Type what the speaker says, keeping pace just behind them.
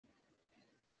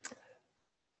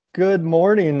Good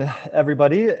morning,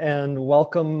 everybody, and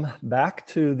welcome back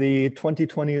to the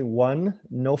 2021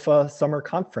 NOFA Summer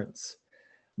Conference.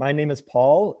 My name is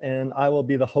Paul, and I will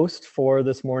be the host for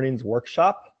this morning's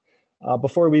workshop.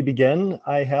 Before we begin,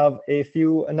 I have a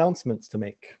few announcements to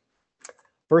make.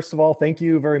 First of all, thank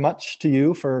you very much to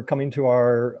you for coming to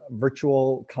our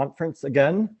virtual conference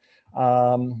again.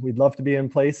 We'd love to be in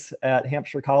place at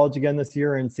Hampshire College again this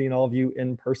year and seeing all of you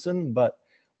in person, but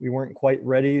we weren't quite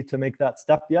ready to make that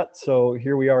step yet. So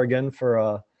here we are again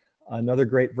for another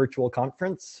great virtual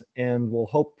conference, and we'll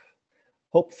hope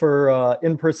for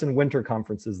in-person winter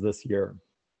conferences this year.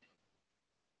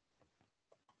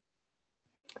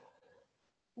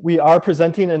 We are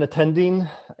presenting and attending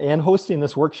and hosting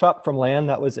this workshop from land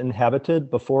that was inhabited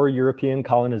before European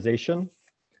colonization.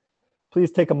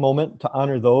 Please take a moment to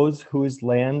honor those whose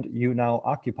land you now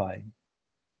occupy.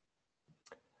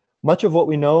 Much of what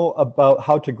we know about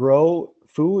how to grow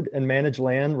food and manage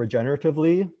land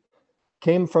regeneratively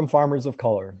came from farmers of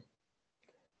color.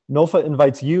 NOFA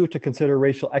invites you to consider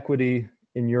racial equity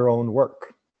in your own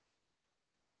work.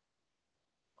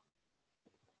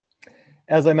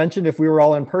 As I mentioned, if we were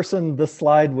all in person, this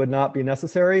slide would not be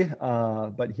necessary,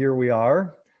 but here we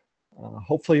are.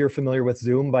 Hopefully you're familiar with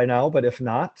Zoom by now, but if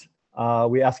not,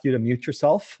 we ask you to mute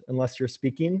yourself unless you're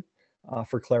speaking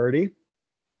for clarity.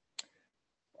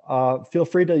 Feel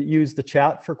free to use the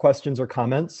chat for questions or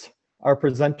comments. Our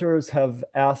presenters have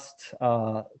asked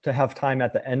to have time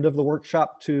at the end of the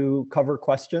workshop to cover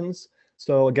questions.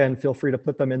 So again, feel free to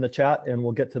put them in the chat and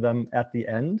we'll get to them at the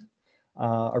end.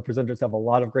 Our presenters have a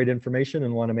lot of great information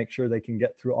and want to make sure they can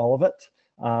get through all of it.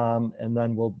 And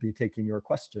then we'll be taking your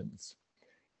questions.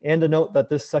 And a note that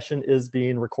this session is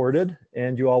being recorded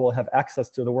and you all will have access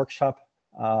to the workshop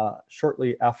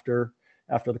shortly after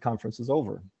the conference is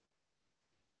over.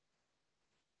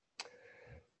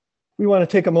 We want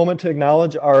to take a moment to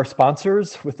acknowledge our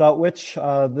sponsors, without which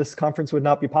this conference would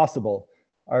not be possible.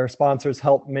 Our sponsors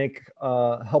help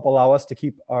allow us to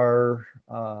keep our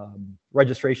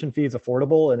registration fees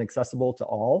affordable and accessible to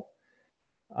all.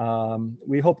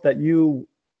 We hope that you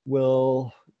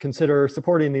will consider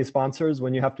supporting these sponsors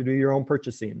when you have to do your own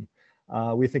purchasing.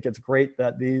 We think it's great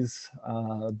that these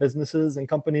businesses and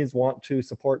companies want to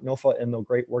support NOFA and the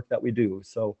great work that we do.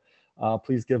 So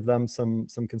please give them some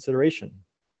consideration.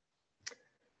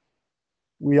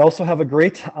 We also have a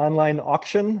great online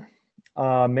auction,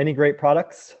 many great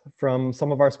products from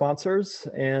some of our sponsors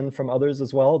and from others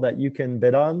as well that you can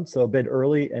bid on. So bid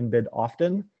early and bid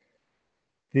often.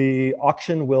 The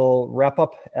auction will wrap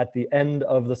up at the end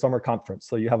of the summer conference.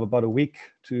 So you have about a week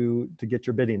to get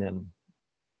your bidding in.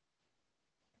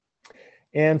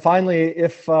 And finally,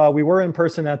 if we were in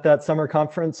person at that summer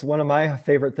conference, one of my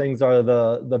favorite things are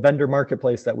the vendor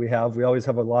marketplace that we have. We always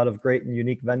have a lot of great and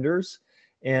unique vendors.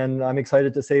 And I'm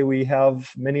excited to say we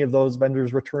have many of those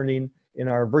vendors returning in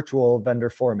our virtual vendor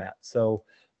format. So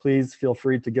please feel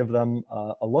free to give them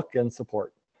a look and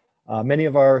support. Many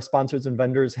of our sponsors and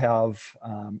vendors have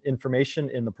information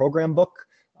in the program book.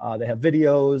 They have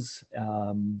videos,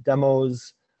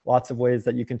 demos, lots of ways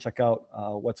that you can check out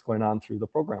what's going on through the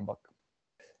program book.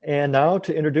 And now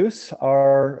to introduce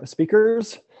our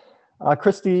speakers.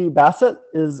 Christy Bassett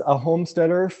is a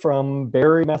homesteader from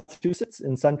Barre, Massachusetts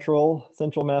in central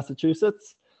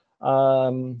Massachusetts.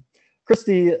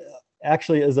 Christy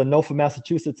actually is a NOFA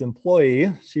Massachusetts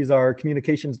employee. She's our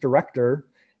communications director.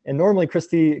 And normally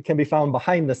Christy can be found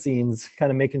behind the scenes,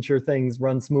 kind of making sure things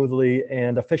run smoothly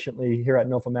and efficiently here at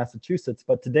NOFA Massachusetts.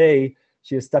 But today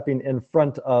she is stepping in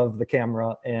front of the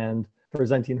camera and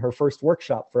presenting her first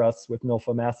workshop for us with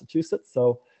NOFA Massachusetts.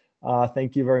 So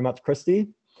thank you very much, Christy.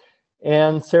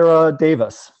 And Sara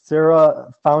Davis.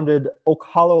 Sara founded Oak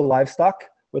Hollow Livestock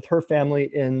with her family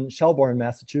in Shelburne,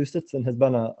 Massachusetts, and has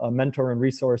been a mentor and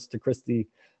resource to Christy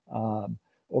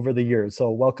over the years. So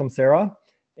welcome, Sara.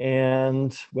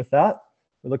 And with that,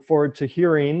 we look forward to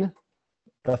hearing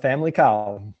the family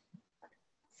cow.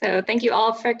 So thank you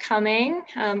all for coming.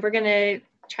 We're going to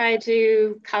try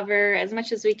to cover as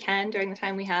much as we can during the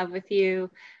time we have with you.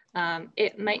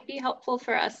 It might be helpful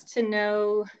for us to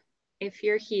know if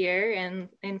you're here and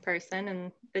in person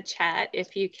in the chat,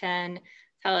 if you can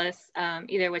tell us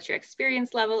either what your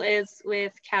experience level is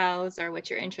with cows or what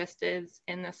your interest is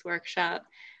in this workshop,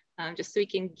 just so we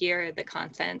can gear the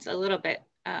content a little bit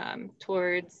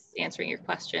towards answering your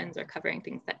questions or covering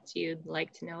things that you'd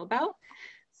like to know about.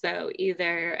 So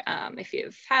either if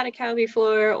you've had a cow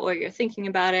before, or you're thinking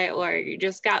about it, or you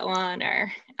just got one,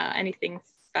 or anything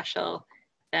special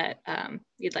that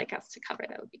you'd like us to cover,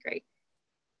 that would be great.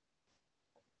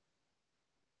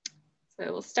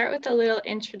 So we'll start with a little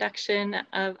introduction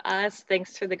of us.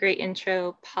 Thanks for the great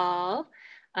intro, Paul.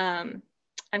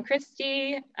 I'm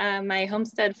Christy. My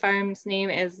homestead farm's name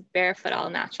is Barefoot All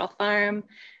Natural Farm.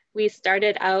 We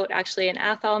started out actually in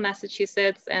Athol,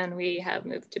 Massachusetts, and we have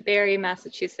moved to Barre,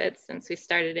 Massachusetts since we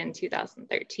started in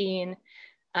 2013.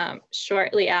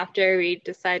 Shortly after we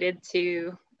decided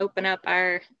to open up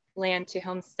our land to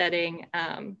homesteading,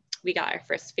 we got our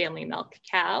first family milk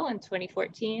cow in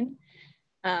 2014.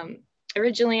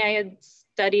 Originally, I had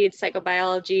studied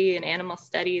psychobiology and animal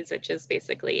studies, which is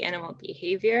basically animal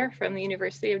behavior from the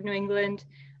University of New England.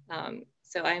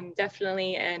 So I'm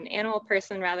definitely an animal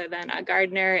person rather than a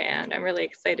gardener, and I'm really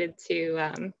excited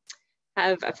to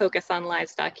have a focus on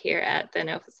livestock here at the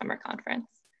NOFA Summer Conference.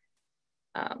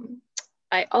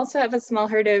 I also have a small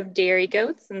herd of dairy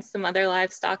goats and some other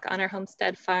livestock on our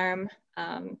homestead farm.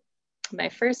 My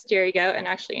first dairy goat and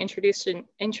actually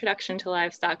introduction to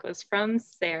livestock was from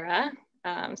Sara.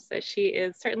 So she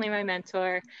is certainly my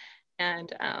mentor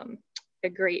and a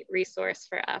great resource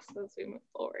for us as we move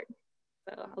forward.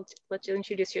 So I'll let you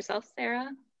introduce yourself, Sara.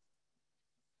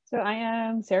 So I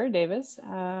am Sara Davis,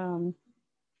 and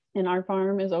our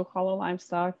farm is Oak Hollow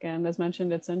Livestock, and as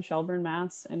mentioned, it's in Shelburne,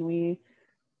 Mass, and we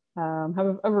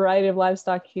have a variety of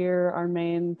livestock here. Our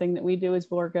main thing that we do is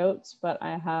boar goats, but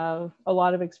I have a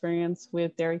lot of experience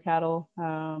with dairy cattle.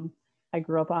 I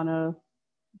grew up on a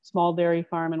small dairy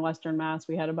farm in Western Mass.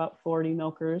 We had about 40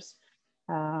 milkers.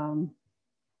 And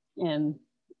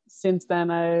since then,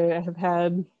 I have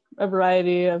had a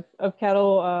variety of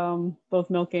cattle, both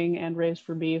milking and raised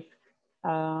for beef.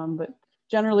 But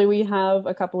generally, we have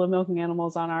a couple of milking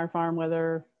animals on our farm,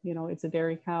 whether it's a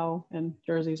dairy cow, and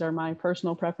Jerseys are my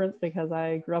personal preference because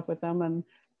I grew up with them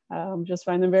and just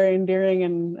find them very endearing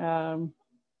and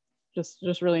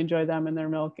just really enjoy them and their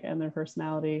milk and their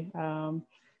personality.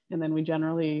 And then we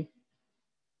generally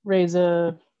raise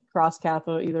a cross calf,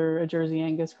 either a Jersey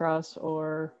Angus cross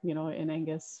or an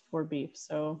Angus for beef.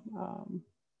 So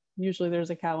usually there's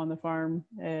a cow on the farm,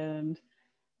 and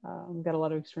we've got a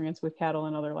lot of experience with cattle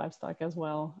and other livestock as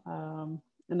well.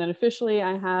 And then officially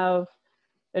I have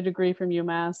a degree from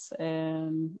UMass,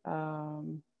 and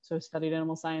so studied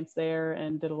animal science there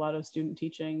and did a lot of student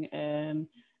teaching and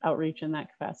outreach in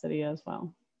that capacity as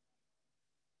well.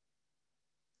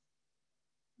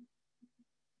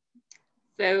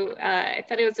 So I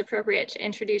thought it was appropriate to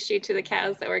introduce you to the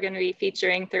cows that we're going to be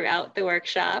featuring throughout the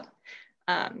workshop.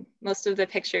 Most of the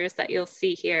pictures that you'll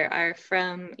see here are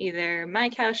from either my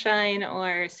cow Shine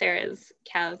or Sara's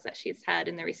cows that she's had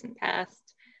in the recent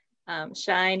past.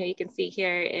 Shine, who you can see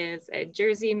here, is a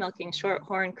Jersey milking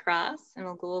shorthorn cross, and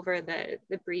we'll go over the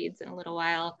breeds in a little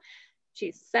while.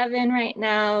 She's 7 right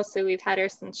now, so we've had her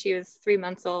since she was 3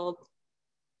 months old,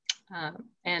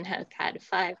 and have had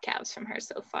 5 calves from her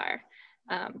so far.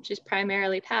 She's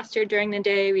primarily pastured during the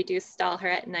day. We do stall her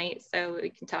at night, so we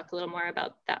can talk a little more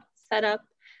about that setup.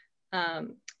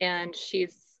 And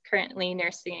she's currently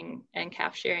nursing and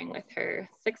calf shearing with her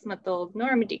 6-month-old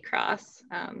Normandy cross,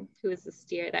 who is a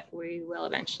steer that we will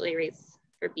eventually raise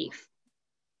for beef.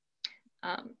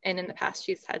 And in the past,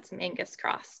 she's had some Angus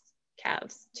cross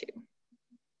calves too.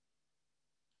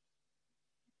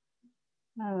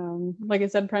 Like I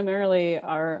said, primarily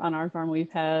on our farm,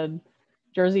 we've had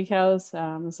Jersey cows.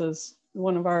 This is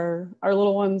one of our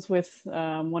little ones with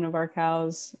one of our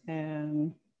cows,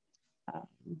 and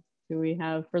who we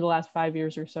have for the last 5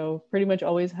 years or so pretty much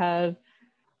always had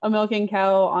a milking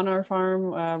cow on our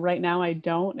farm. Right now I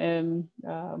don't, and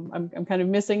I'm kind of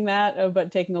missing that,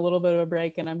 but taking a little bit of a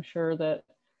break, and I'm sure that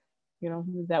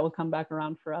that will come back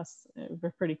around for us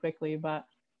pretty quickly. But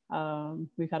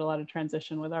we've had a lot of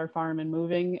transition with our farm and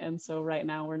moving, and so right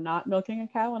now we're not milking a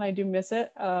cow, and I do miss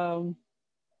it.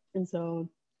 And so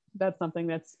that's something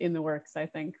that's in the works, I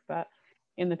think. But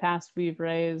in the past, we've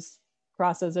raised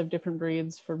crosses of different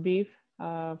breeds for beef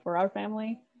for our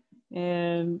family.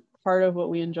 And part of what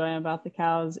we enjoy about the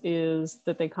cows is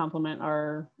that they complement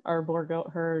our boar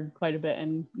goat herd quite a bit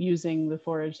in using the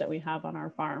forage that we have on our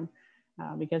farm,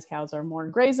 because cows are more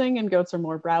grazing and goats are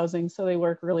more browsing. So they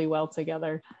work really well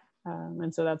together.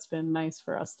 And so that's been nice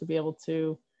for us to be able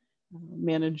to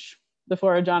manage the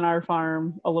forage on our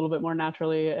farm a little bit more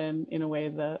naturally and in a way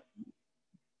that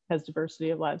has diversity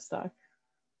of livestock.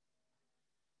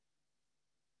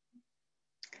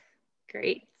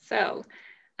 Great. So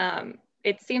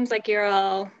it seems like you're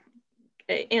all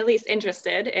at least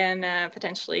interested in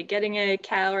potentially getting a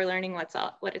cow or learning what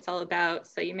it's all about.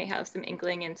 So you may have some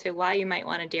inkling into why you might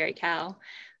want a dairy cow.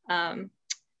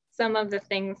 Some of the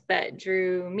things that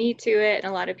drew me to it, and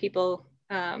a lot of people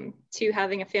to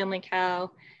having a family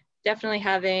cow, definitely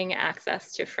having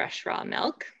access to fresh raw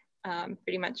milk.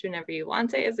 pretty much whenever you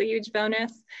want it is a huge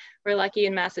bonus. We're lucky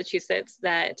in Massachusetts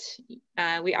that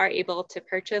we are able to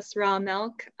purchase raw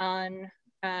milk on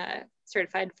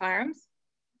certified farms.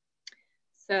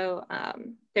 So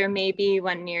there may be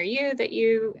one near you that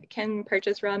you can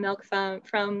purchase raw milk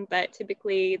from, but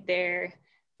typically they're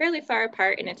fairly far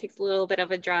apart, and it takes a little bit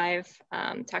of a drive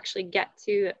to actually get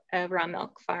to a raw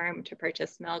milk farm to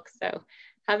purchase milk. So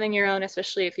having your own,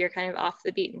 especially if you're kind of off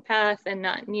the beaten path and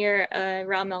not near a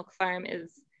raw milk farm, is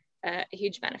a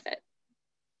huge benefit.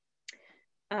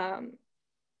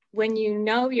 When you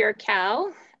know your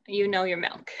cow, you know your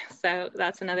milk. So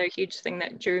that's another huge thing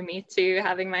that drew me to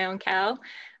having my own cow.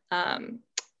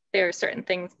 There are certain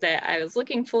things that I was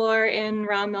looking for in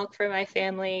raw milk for my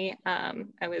family.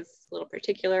 I was a little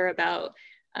particular about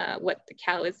what the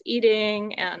cow was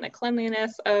eating and the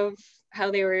cleanliness of how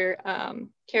they were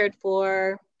cared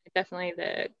for, definitely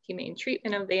the humane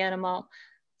treatment of the animal.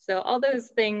 So all those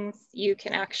things you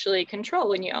can actually control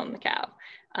when you own the cow.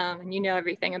 And you know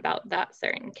everything about that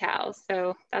certain cow.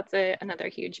 So that's another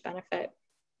huge benefit.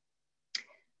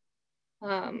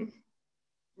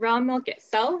 Raw milk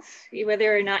itself,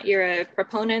 whether or not you're a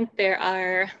proponent, there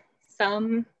are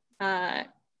some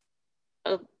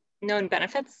known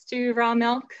benefits to raw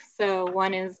milk. So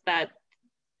one is that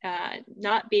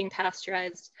not being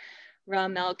pasteurized, raw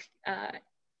milk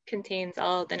contains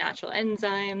all the natural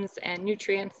enzymes and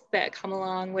nutrients that come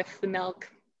along with the milk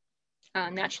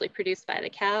naturally produced by the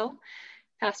cow.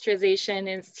 Pasteurization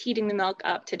is heating the milk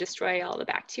up to destroy all the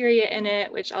bacteria in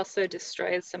it, which also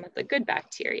destroys some of the good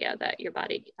bacteria that your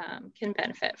body can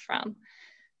benefit from.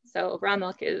 So raw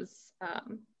milk is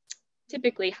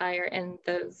typically higher in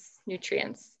those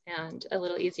nutrients and a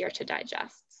little easier to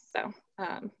digest. So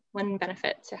one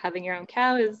benefit to having your own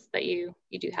cow is that you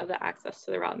do have the access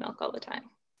to the raw milk all the time.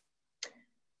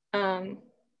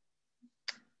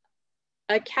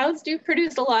 Cows do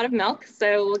produce a lot of milk,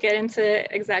 so we'll get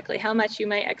into exactly how much you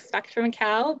might expect from a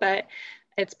cow, but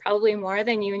it's probably more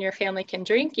than you and your family can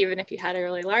drink, even if you had a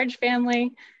really large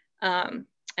family. And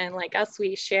like us,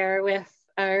 we share with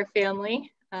our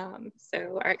family.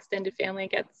 So our extended family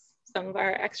gets some of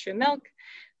our extra milk,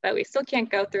 but we still can't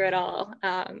go through it all.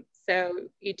 So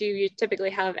you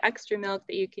typically have extra milk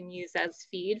that you can use as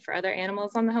feed for other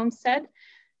animals on the homestead.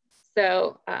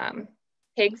 So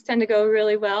pigs tend to go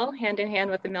really well hand in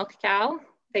hand with the milk cow.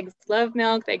 Pigs love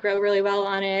milk, they grow really well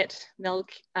on it.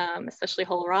 Milk, especially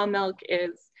whole raw milk,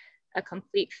 is a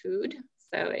complete food.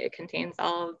 So it contains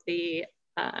all of the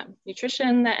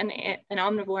nutrition that an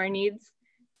omnivore needs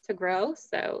to grow.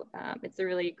 So it's a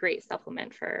really great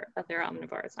supplement for other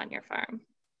omnivores on your farm.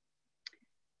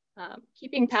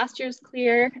 Keeping pastures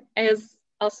clear is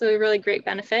also a really great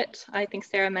benefit. I think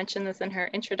Sarah mentioned this in her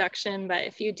introduction, but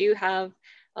if you do have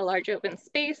a large open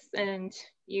space and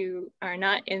you are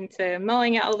not into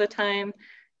mowing it all the time,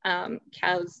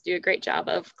 cows do a great job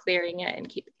of clearing it and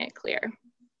keeping it clear.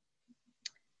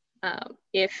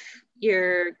 If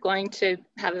you're going to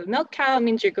have a milk cow, it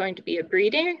means you're going to be a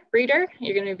breeder.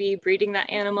 You're going to be breeding that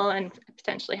animal and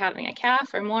potentially having a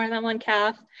calf or more than one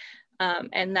calf.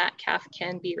 And that calf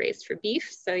can be raised for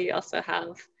beef. So you also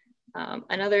have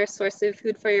another source of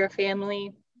food for your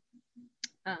family.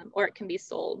 Or it can be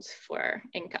sold for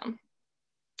income.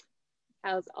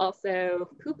 Cows also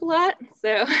poop a lot,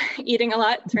 so eating a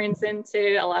lot turns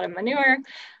into a lot of manure,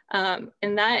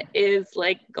 and that is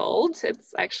like gold.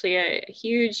 It's actually a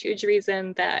huge, huge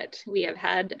reason that we have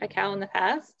had a cow in the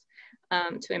past,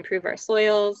 to improve our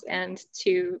soils and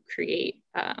to create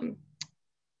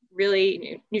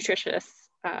really nutritious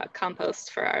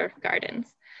compost for our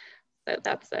gardens. So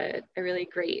that's a really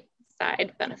great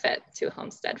side benefit to a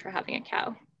homestead for having a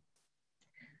cow.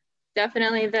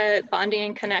 Definitely the bonding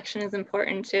and connection is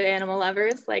important to animal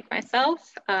lovers like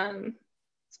myself.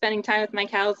 Spending time with my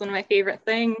cow is one of my favorite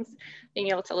things. Being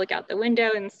able to look out the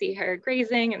window and see her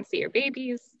grazing and see her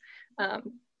babies,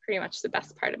 pretty much the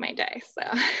best part of my day. So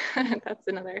that's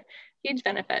another huge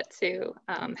benefit to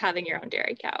having your own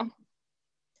dairy cow.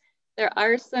 There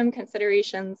are some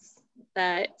considerations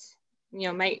that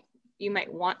you might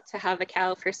want to have a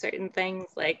cow for certain things,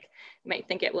 like you might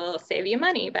think it will save you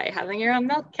money by having your own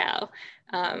milk cow.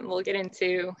 We'll get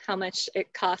into how much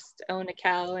it costs to own a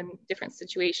cow in different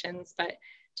situations, but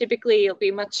typically you'll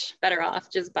be much better off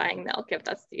just buying milk if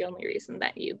that's the only reason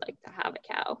that you'd like to have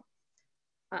a cow.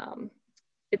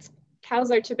 Cows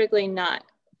are typically not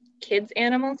kids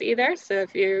animals either. So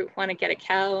if you want to get a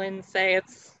cow and say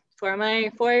it's for my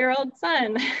 4-year-old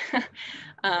son,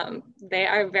 they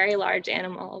are very large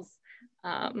animals.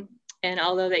 And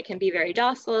although they can be very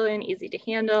docile and easy to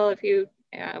handle if you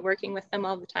working with them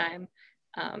all the time,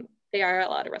 they are a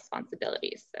lot of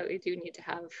responsibilities. So we do need to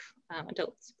have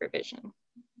adult supervision.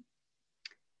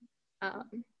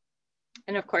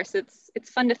 And of course, it's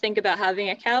fun to think about having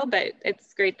a cow, but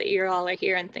it's great that you all are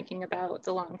here and thinking about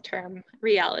the long-term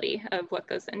reality of what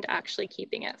goes into actually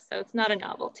keeping it. So it's not a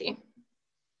novelty.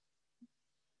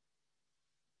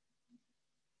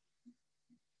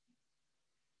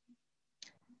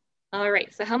 All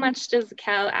right, so how much does a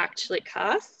cow actually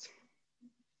cost?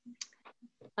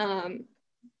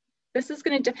 This is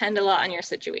going to depend a lot on your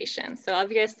situation. So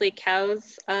obviously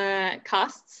cows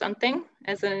cost something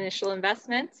as an initial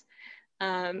investment.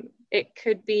 It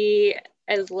could be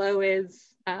as low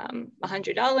as $100,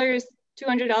 $200,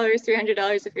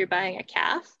 $300 if you're buying a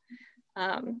calf.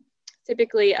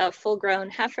 Typically a full-grown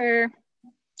heifer,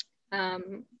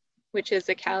 which is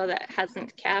a cow that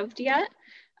hasn't calved yet,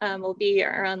 will be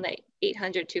around the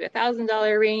 $800 to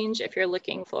 $1,000 range. If you're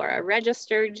looking for a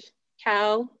registered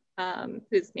cow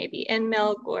who's maybe in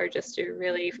milk, or just a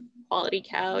really quality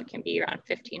cow, it can be around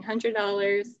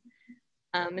 $1,500.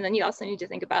 And then you also need to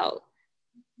think about,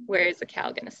 where is the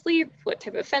cow going to sleep? What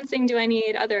type of fencing do I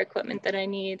need? Other equipment that I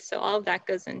need. So all of that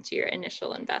goes into your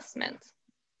initial investment.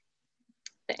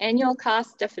 The annual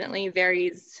cost definitely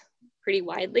varies pretty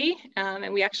widely.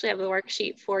 And we actually have a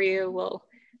worksheet for you. We'll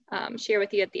share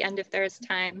with you at the end if there's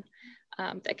time,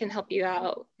 that can help you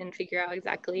out and figure out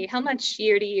exactly how much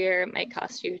year to year it might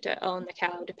cost you to own the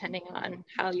cow, depending on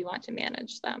how you want to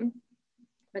manage them.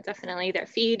 But definitely their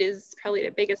feed is probably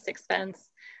the biggest expense,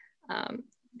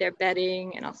 their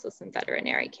bedding, and also some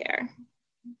veterinary care.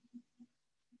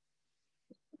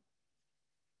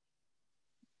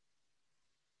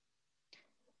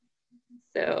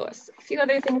 So a few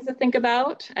other things to think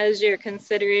about as you're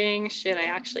considering, should I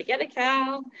actually get a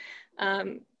cow?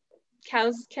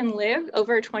 Cows can live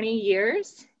over 20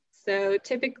 years. So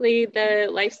typically the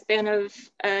lifespan of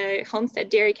a homestead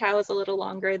dairy cow is a little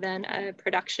longer than a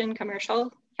production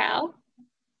commercial cow.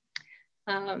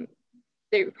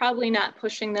 They're probably not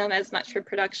pushing them as much for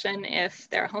production. If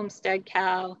they're a homestead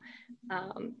cow,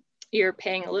 you're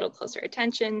paying a little closer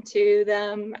attention to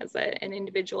them as an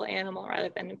individual animal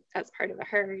rather than as part of a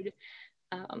herd.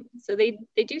 So they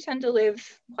do tend to live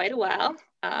quite a while.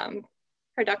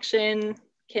 Production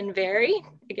can vary,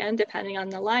 again, depending on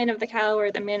the line of the cow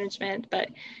or the management, but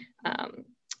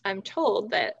I'm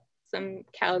told that some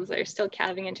cows are still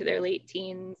calving into their late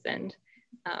teens and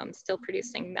still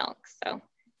producing milk. So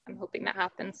I'm hoping that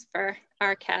happens for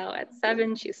our cow at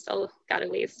 7. She's still got a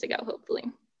ways to go, hopefully.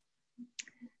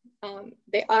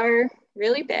 They are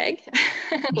really big.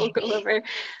 We'll go over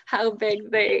how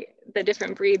big the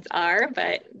different breeds are,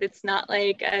 but it's not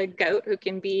like a goat who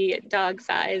can be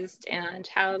dog-sized and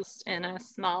housed in a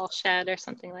small shed or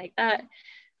something like that.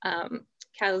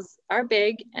 Cows are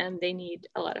big and they need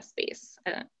a lot of space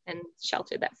and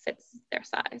shelter that fits their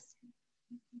size.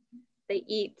 They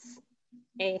eat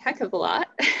a heck of a lot.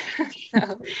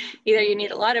 So either you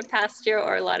need a lot of pasture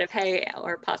or a lot of hay,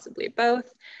 or possibly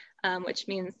both. Which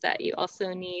means that you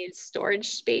also need storage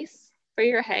space for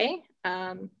your hay.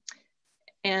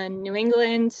 And New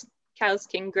England, cows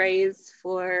can graze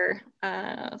for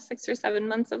 6 or 7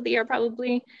 months of the year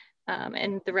probably.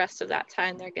 And the rest of that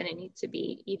time, they're gonna need to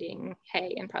be eating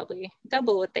hay, and probably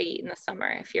double what they eat in the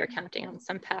summer if you're counting on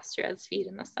some pasture as feed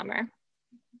in the summer.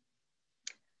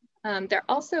 They're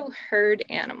also herd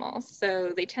animals,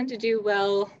 so they tend to do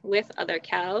well with other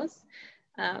cows.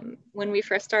 When we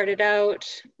first started out,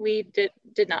 we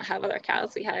did not have other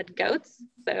cows. We had goats.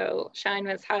 So Shine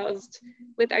was housed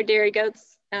with our dairy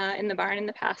goats in the barn in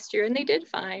the pasture, and they did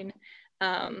fine.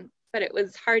 But it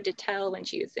was hard to tell when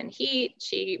she was in heat.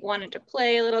 She wanted to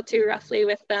play a little too roughly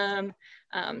with them.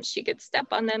 She could step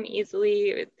on them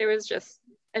easily. There was just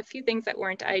a few things that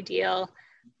weren't ideal.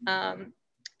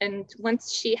 And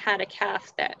once she had a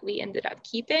calf that we ended up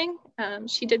keeping,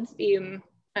 she did seem,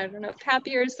 I don't know if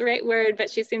happier is the right word, but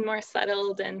she seemed more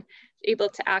settled and able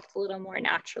to act a little more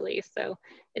naturally. So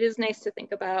it is nice to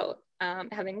think about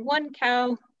having one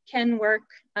cow can work.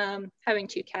 Having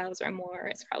 2 cows or more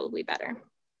is probably better.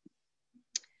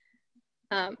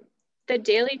 The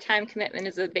daily time commitment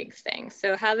is a big thing.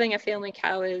 So having a family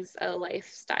cow is a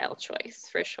lifestyle choice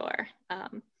for sure.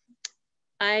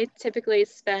 I typically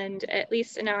spend at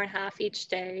least an hour and a half each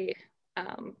day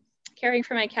caring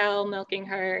for my cow, milking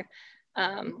her,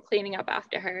 cleaning up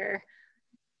after her,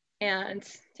 and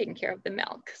taking care of the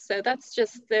milk. So that's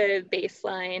just the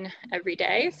baseline every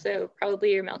day. So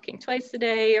probably you're milking twice a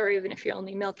day, or even if you're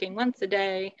only milking once a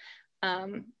day,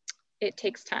 it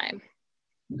takes time.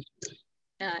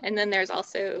 And then there's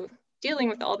also dealing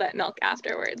with all that milk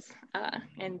afterwards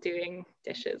and doing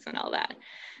dishes and all that.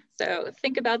 So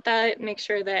think about that, make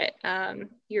sure that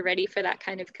you're ready for that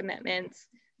kind of commitment.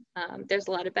 There's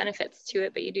a lot of benefits to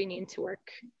it, but you do need to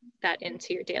work that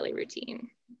into your daily routine.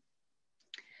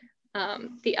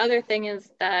 The other thing is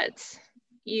that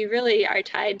you really are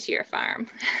tied to your farm.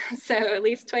 So at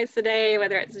least twice a day,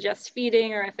 whether it's just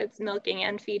feeding or if it's milking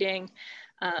and feeding,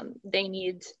 they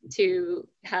need to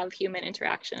have human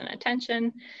interaction and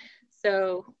attention.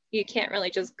 So you can't really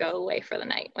just go away for the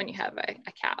night when you have a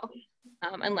cow,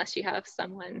 unless you have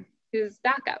someone who's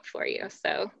backup for you.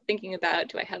 So thinking about,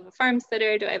 do I have a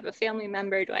farmsteader? Do I have a family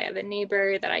member? Do I have a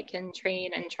neighbor that I can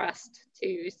train and trust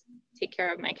to take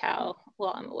care of my cow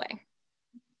while I'm away?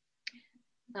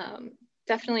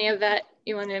 Definitely a vet.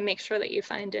 You want to make sure that you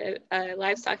find a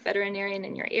livestock veterinarian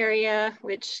in your area,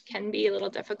 which can be a little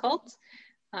difficult.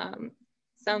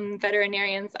 Some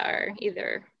veterinarians are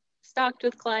either stocked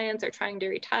with clients or trying to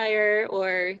retire,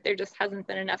 or there just hasn't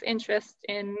been enough interest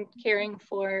in caring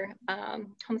for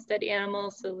homestead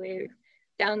animals, so they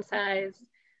downsize.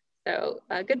 So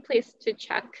a good place to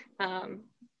check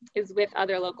is with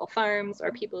other local farms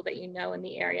or people that you know in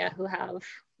the area who have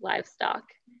livestock,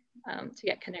 to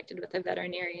get connected with a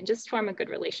veterinarian. Just form a good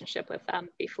relationship with them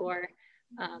before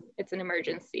it's an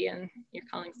emergency and you're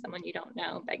calling someone you don't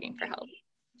know begging for help.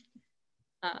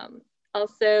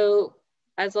 Also,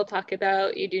 as we'll talk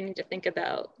about, you do need to think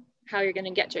about how you're going to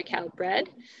get your cow bred.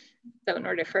 So in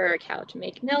order for a cow to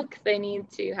make milk, they need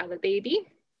to have a baby.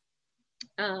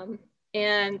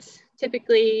 And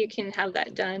typically you can have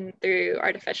that done through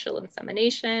artificial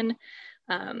insemination.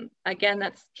 Again,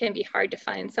 that can be hard to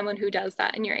find someone who does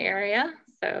that in your area.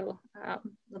 So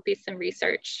there'll be some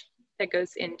research that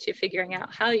goes into figuring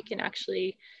out how you can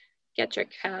actually get your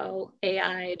cow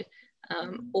AI'd,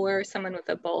 or someone with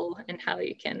a bull, and how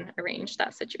you can arrange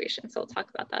that situation. So we'll talk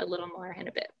about that a little more in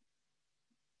a bit.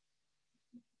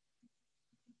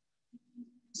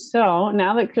 So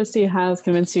now that Christy has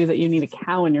convinced you that you need a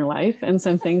cow in your life and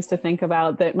some things to think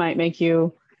about that might make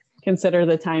you consider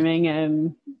the timing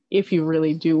and if you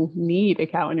really do need a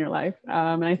cow in your life.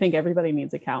 And I think everybody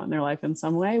needs a cow in their life in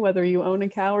some way, whether you own a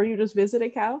cow or you just visit a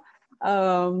cow.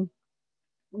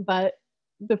 But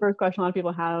the first question a lot of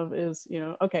people have is,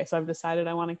 okay, so I've decided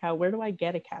I want a cow. Where do I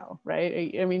get a cow,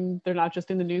 right? I mean, they're not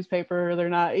just in the newspaper. They're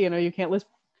not, you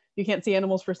can't see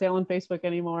animals for sale on Facebook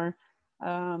anymore.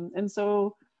 And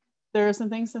so there are some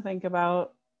things to think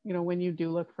about, when you do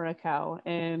look for a cow.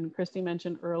 And Christy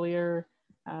mentioned earlier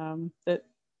that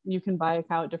you can buy a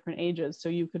cow at different ages. So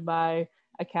you could buy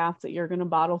a calf that you're going to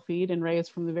bottle feed and raise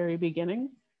from the very beginning.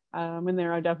 And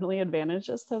there are definitely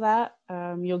advantages to that.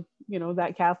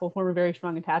 That calf will form a very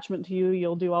strong attachment to you.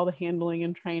 You'll do all the handling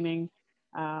and training,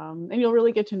 and you'll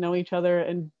really get to know each other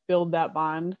and build that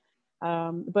bond.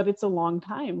 But it's a long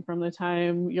time from the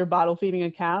time you're bottle feeding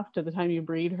a calf to the time you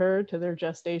breed her to their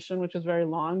gestation, which is very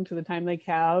long, to the time they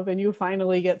calve and you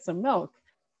finally get some milk.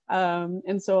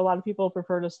 And so a lot of people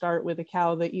prefer to start with a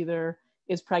cow that either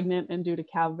is pregnant and due to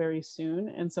calve very soon,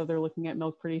 and so they're looking at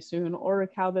milk pretty soon, or a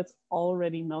cow that's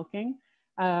already milking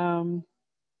and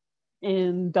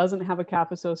doesn't have a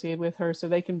calf associated with her, so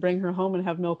they can bring her home and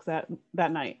have milk that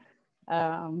night.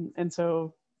 And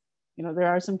so, there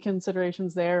are some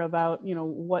considerations there about,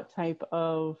 what type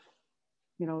of,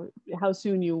 how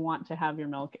soon you want to have your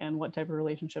milk and what type of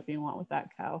relationship you want with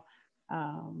that cow.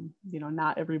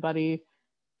 Not everybody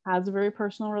has a very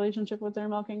personal relationship with their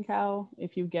milking cow.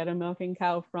 If you get a milking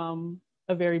cow from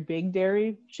a very big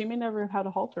dairy, she may never have had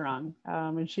a halter on,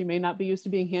 and she may not be used to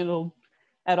being handled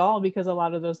at all because a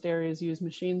lot of those dairies use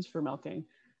machines for milking.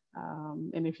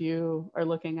 And if you are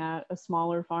looking at a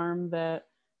smaller farm that,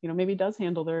 maybe does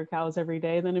handle their cows every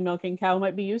day, then a milking cow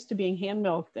might be used to being hand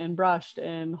milked and brushed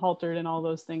and haltered and all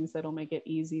those things that'll make it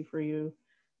easy for you,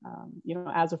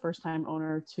 as a first time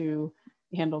owner to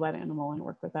handle that animal and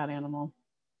work with that animal.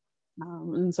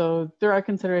 And so there are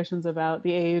considerations about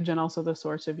the age and also the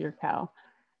source of your cow.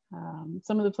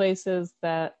 Some of the places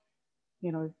that,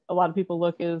 a lot of people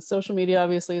look is social media,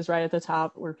 obviously, is right at the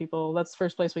top where that's the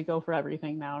first place we go for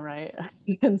everything now, right?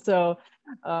 And so,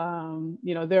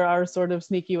 there are sort of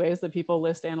sneaky ways that people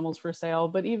list animals for sale,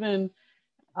 but even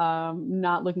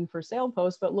not looking for sale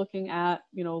posts, but looking at,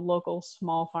 local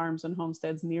small farms and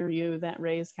homesteads near you that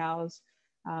raise cows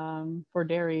for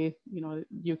dairy,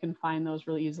 you can find those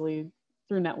really easily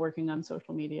through networking on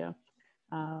social media.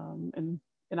 And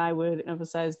I would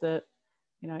emphasize that,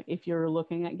 if you're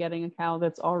looking at getting a cow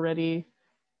that's already,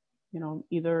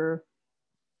 either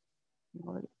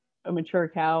a mature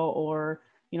cow or,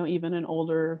 even an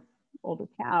older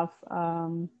calf,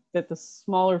 that the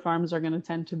smaller farms are going to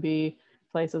tend to be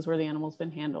places where the animal's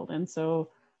been handled. And so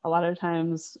a lot of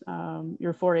times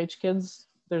your 4-H kids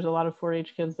there's a lot of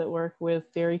 4-H kids that work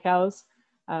with dairy cows.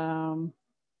 And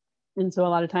so a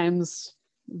lot of times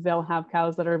they'll have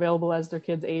cows that are available as their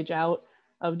kids age out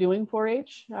of doing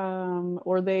 4-H,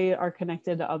 or they are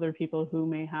connected to other people who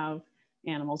may have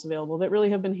animals available that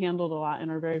really have been handled a lot and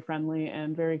are very friendly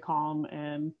and very calm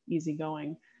and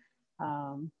easygoing.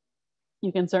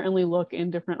 You can certainly look in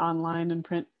different online and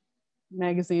print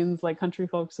magazines, like Country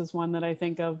Folks is one that I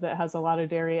think of that has a lot of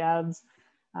dairy ads.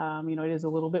 You know, it is a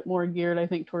little bit more geared, I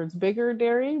think, towards bigger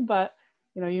dairy, but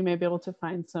you know, you may be able to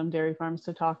find some dairy farms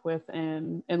to talk with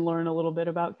and learn a little bit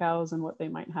about cows and what they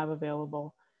might have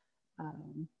available.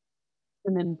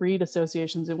 And then breed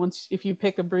associations. And once, if you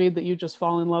pick a breed that you just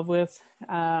fall in love with,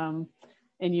 and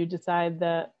you decide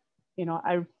that, you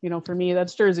know, for me,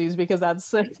 that's Jerseys, because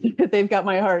that's, they've got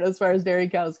my heart as far as dairy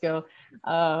cows go.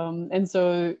 And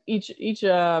so each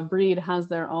breed has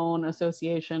their own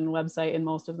association website, and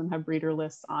most of them have breeder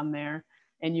lists on there,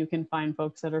 and you can find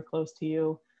folks that are close to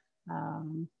you.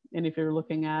 And if you're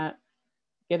looking at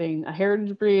getting a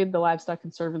heritage breed, the Livestock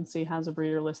Conservancy has a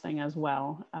breeder listing as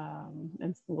well.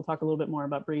 And we'll talk a little bit more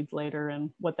about breeds later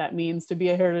and what that means to be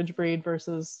a heritage breed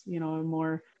versus, you know, a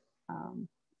more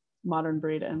modern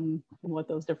breed, and what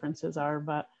those differences are.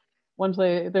 But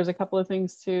there's a couple of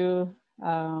things too.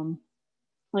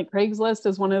 Like Craigslist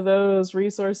is one of those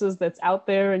resources that's out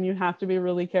there, and you have to be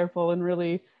really careful and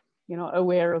really, you know,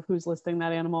 aware of who's listing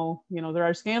that animal. You know, there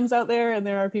are scams out there, and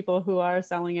there are people who are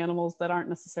selling animals that aren't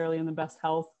necessarily in the best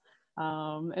health.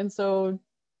 And so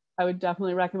I would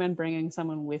definitely recommend bringing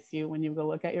someone with you when you go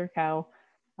look at your cow.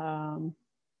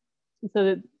 So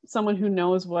that someone who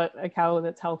knows what a cow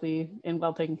that's healthy and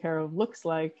well taken care of looks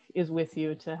like is with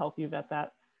you to help you vet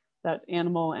that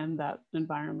animal and that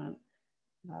environment.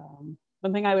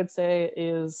 One thing I would say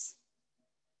is,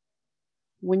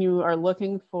 when you are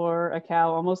looking for a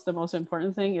cow, almost the most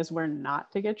important thing is where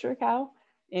not to get your cow.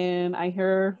 And I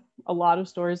hear a lot of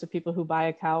stories of people who buy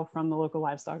a cow from the local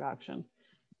livestock auction.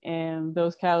 And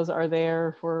those cows are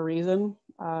there for a reason.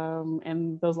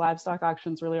 And those livestock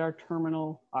auctions really are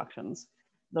terminal auctions.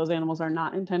 Those animals are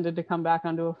not intended to come back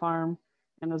onto a farm.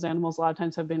 And those animals a lot of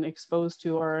times have been exposed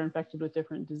to or are infected with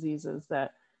different diseases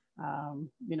that,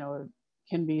 you know,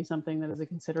 can be something that is a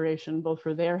consideration both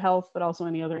for their health, but also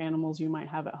any other animals you might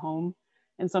have at home.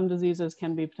 And some diseases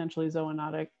can be potentially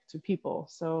zoonotic to people.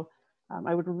 So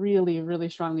I would really, really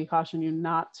strongly caution you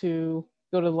not to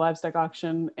go to the livestock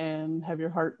auction and have your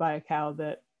heart buy a cow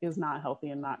that is not healthy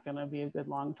and not going to be a good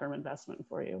long-term investment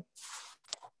for you.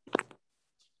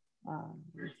 A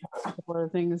couple other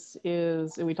things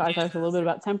is, we talked a little bit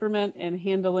about temperament and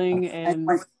handling. And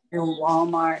I went to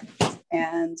Walmart,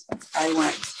 and I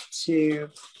went to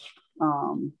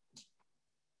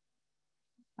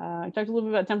I talked a little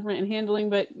bit about temperament and handling,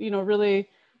 but you know, really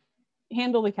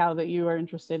handle the cow that you are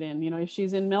interested in. You know, if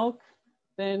she's in milk,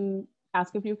 then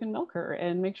ask if you can milk her,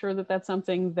 and make sure that that's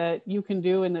something that you can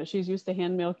do and that she's used to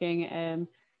hand milking, and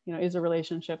you know, is a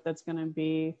relationship that's going to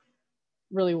be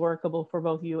really workable for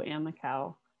both you and the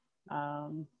cow.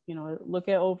 You know, look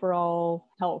at overall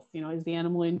health. You know, is the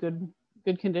animal in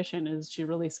good condition? Is she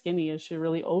really skinny? Is she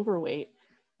really overweight?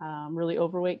 Really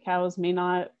overweight cows may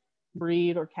not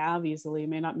breed or calve easily,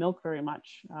 may not milk very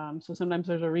much. So sometimes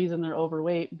there's a reason they're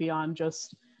overweight beyond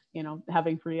just, you know,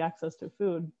 having free access to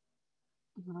food.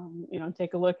 You know,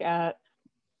 take a look at,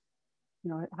 you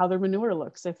know, how their manure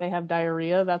looks. If they have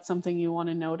diarrhea, that's something you want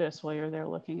to notice while you're there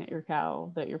looking at your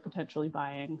cow that you're potentially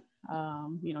buying.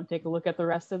 You know, take a look at the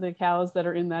rest of the cows that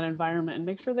are in that environment and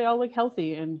make sure they all look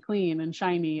healthy and clean and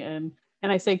shiny. And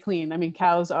I say clean, I mean,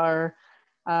 cows are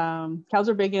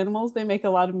big animals. They make a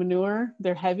lot of manure.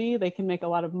 They're heavy. They can make a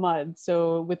lot of mud.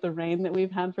 So with the rain that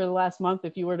we've had for the last month,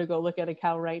 if you were to go look at a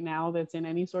cow right now that's in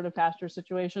any sort of pasture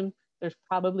situation, there's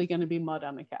probably going to be mud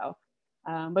on the cow.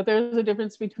 But there's a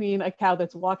difference between a cow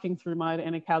that's walking through mud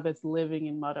and a cow that's living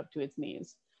in mud up to its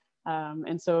knees.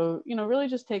 And so, you know, really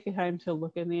just take a time to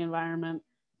look in the environment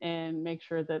and make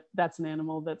sure that that's an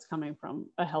animal that's coming from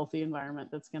a healthy environment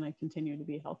that's going to continue to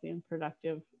be healthy and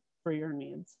productive for your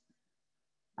needs.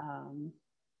 You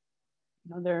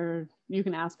know, you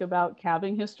can ask about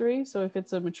calving history. So if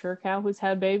it's a mature cow who's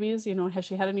had babies, you know, has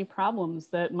she had any problems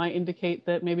that might indicate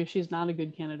that maybe she's not a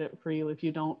good candidate for you if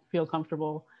you don't feel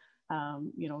comfortable,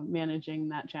 you know, managing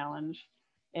that challenge.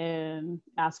 And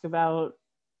ask about,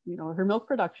 you know, her milk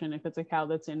production. If it's a cow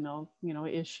that's in milk, you know,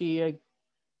 is she a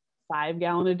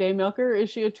 5-gallon-a-day milker?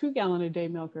 Is she a 2-gallon-a-day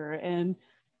milker? And,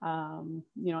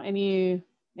 you know, any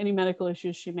medical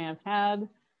issues she may have had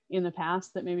in the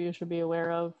past that maybe you should be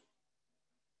aware of.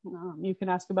 You can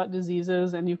ask about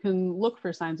diseases, and you can look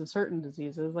for signs of certain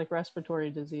diseases like respiratory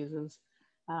diseases.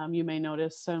 You may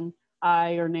notice some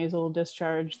eye or nasal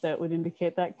discharge that would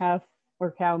indicate that calf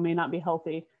or cow may not be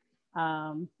healthy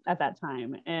at that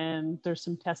time. And there's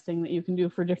some testing that you can do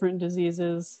for different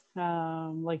diseases,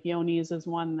 like Johne's is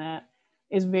one that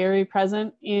is very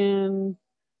present in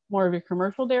more of your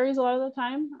commercial dairies a lot of the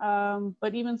time,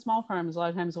 but even small farms a lot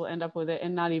of times will end up with it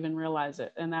and not even realize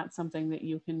it. And that's something that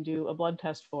you can do a blood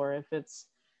test for. If it's,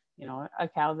 you know, a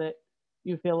cow that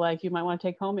you feel like you might want to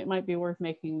take home, it might be worth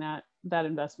making that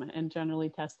investment. And generally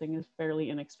testing is fairly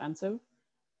inexpensive.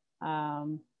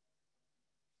 And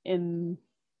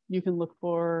you can look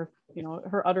for, you know,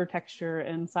 her udder texture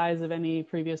and size of any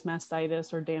previous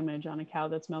mastitis or damage on a cow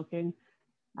that's milking.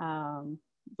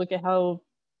 Look at how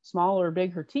small or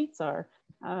big her teats are.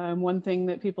 One thing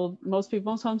that most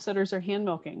homesteaders are hand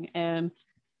milking, and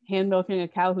hand milking a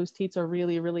cow whose teats are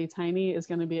really, really tiny is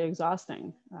going to be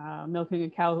exhausting. Milking a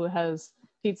cow who has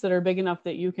teats that are big enough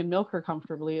that you can milk her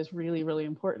comfortably is really, really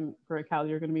important for a cow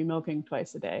you're going to be milking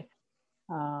twice a day.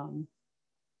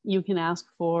 You can ask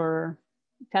for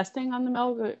testing on the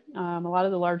milk. A lot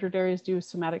of the larger dairies do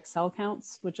somatic cell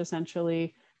counts, which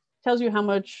essentially tells you how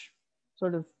much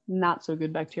sort of not so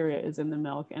good bacteria is in the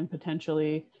milk, and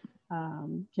potentially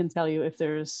can tell you if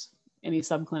there's any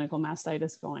subclinical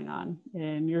mastitis going on.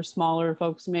 And your smaller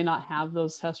folks may not have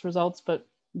those test results, but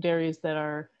dairies that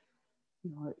are,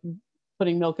 you know,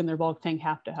 putting milk in their bulk tank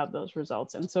have to have those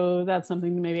results. And so that's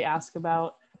something to maybe ask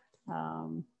about.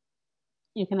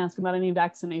 You can ask about any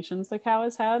vaccinations the cow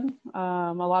has had.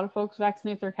 A lot of folks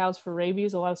vaccinate their cows for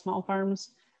rabies, a lot of small farms.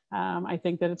 I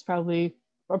think that it's probably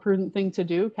a prudent thing to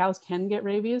do. Cows can get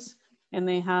rabies, and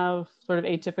they have sort of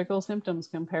atypical symptoms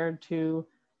compared to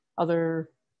other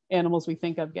animals we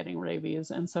think of getting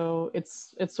rabies. And so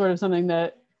it's sort of something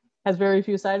that has very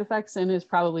few side effects and is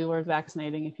probably worth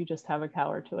vaccinating if you just have a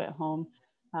cow or two at home.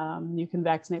 You can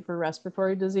vaccinate for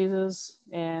respiratory diseases,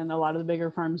 and a lot of the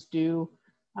bigger farms do,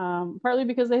 partly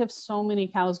because they have so many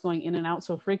cows going in and out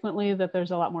so frequently that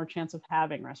there's a lot more chance of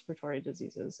having respiratory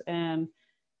diseases. And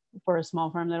for a small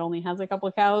farm that only has a couple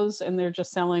of cows and they're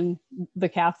just selling the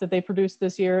calf that they produced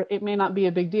this year, it may not be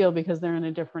a big deal because they're in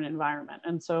a different environment.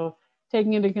 And so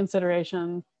taking into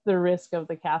consideration the risk of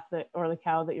the calf or the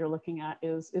cow that you're looking at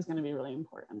is going to be really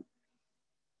important.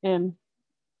 And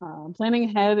planning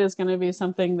ahead is going to be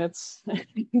something that's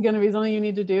going to be something you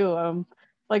need to do.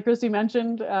 Like Christy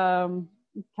mentioned,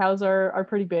 cows are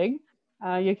pretty big.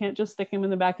 You can't just stick them in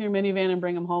the back of your minivan and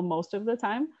bring them home most of the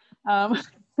time.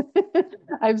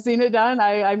 I've seen it done.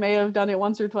 I may have done it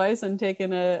once or twice and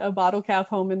taken a bottle calf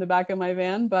home in the back of my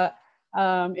van, but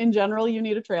in general, you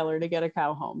need a trailer to get a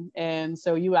cow home. And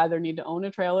so you either need to own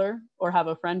a trailer or have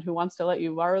a friend who wants to let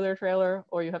you borrow their trailer,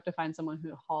 or you have to find someone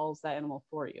who hauls that animal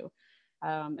for you.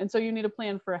 And so you need a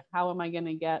plan for how am I going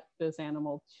to get this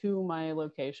animal to my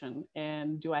location,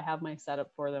 and do I have my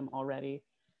setup for them already?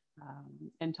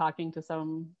 And talking to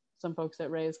some folks that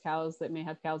raise cows that may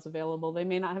have cows available. They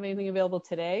may not have anything available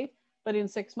today, but in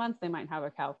 6 months they might have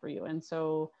a cow for you. And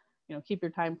so, you know, keep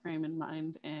your time frame in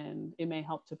mind, and it may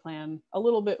help to plan a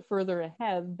little bit further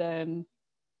ahead than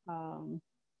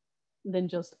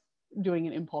just doing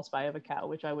an impulse buy of a cow,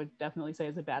 which I would definitely say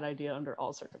is a bad idea under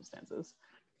all circumstances.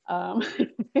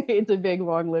 It's a big,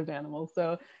 long-lived animal,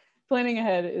 so planning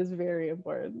ahead is very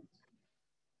important.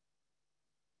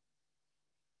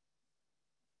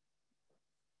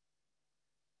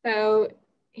 So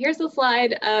here's a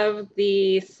slide of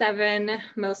the 7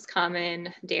 most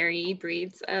common dairy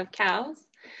breeds of cows.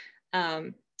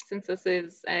 Since this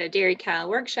is a dairy cow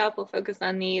workshop, we'll focus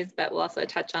on these, but we'll also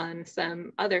touch on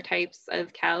some other types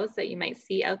of cows that you might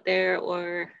see out there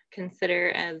or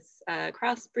consider as a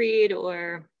crossbreed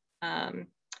or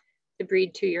to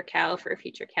breed to your cow for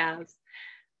future calves.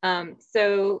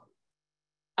 So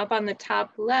up on the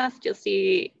top left, you'll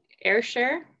see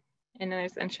Ayrshire. And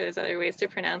I'm sure there's other ways to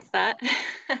pronounce that.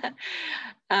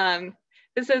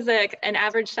 This is an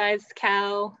average sized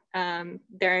cow.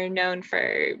 They're known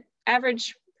for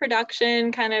average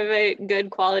production, kind of a good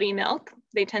quality milk.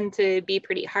 They tend to be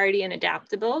pretty hardy and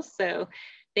adaptable. So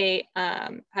they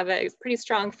have a pretty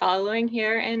strong following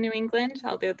here in New England,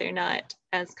 although they're not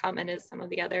as common as some of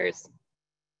the others.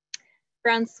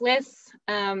 Brown Swiss,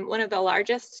 one of the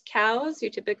largest cows.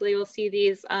 You typically will see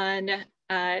these on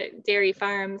dairy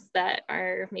farms that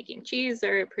are making cheese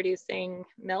or producing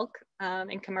milk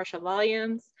in commercial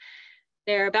volumes.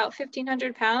 They're about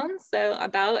 1,500 pounds, so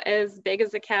about as big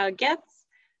as a cow gets.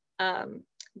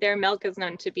 Their milk is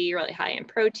known to be really high in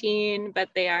protein, but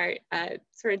they are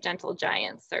sort of gentle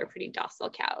giants. They're pretty docile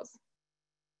cows.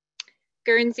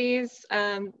 Guernseys,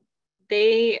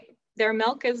 their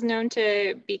milk is known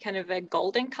to be kind of a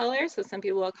golden color, so some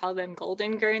people will call them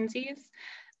golden Guernseys.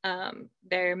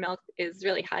 Their milk is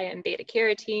really high in beta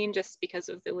carotene just because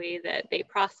of the way that they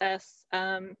process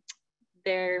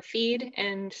their feed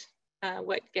and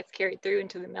what gets carried through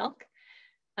into the milk.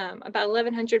 About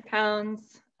 1,100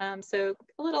 pounds, so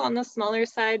a little on the smaller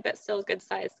side, but still a good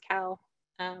sized cow,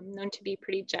 known to be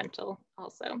pretty gentle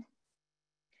also.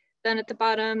 Then at the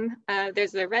bottom,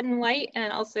 there's a red and white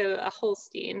and also a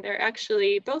Holstein. They're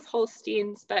actually both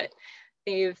Holsteins, but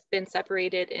they've been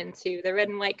separated into the red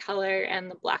and white color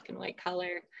and the black and white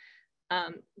color.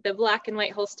 The black and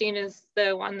white Holstein is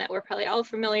the one that we're probably all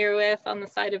familiar with on the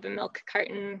side of a milk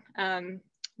carton.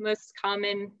 Most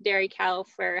common dairy cow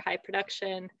for high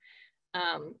production.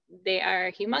 They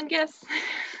are humongous,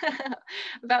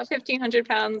 about 1,500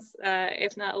 pounds,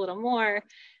 if not a little more.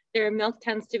 Their milk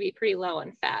tends to be pretty low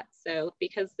in fat. So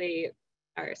because they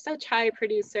are such high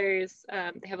producers,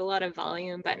 they have a lot of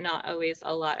volume, but not always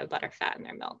a lot of butter fat in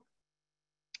their milk.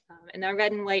 And the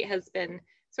red and white has been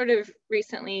sort of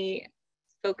recently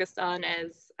focused on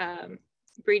as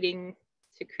breeding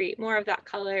to create more of that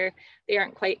color. They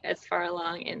aren't quite as far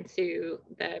along into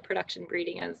the production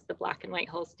breeding as the black and white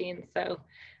Holstein. So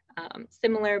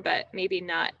similar, but maybe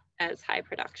not as high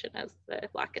production as the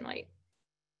black and white.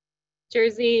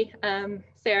 Jersey,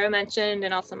 Sarah mentioned,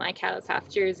 and also my cow is half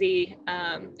Jersey.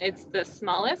 It's the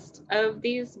smallest of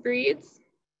these breeds.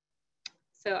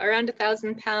 So around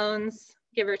 1,000 pounds,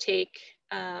 give or take.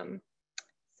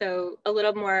 So a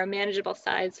little more manageable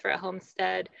size for a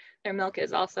homestead. Their milk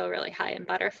is also really high in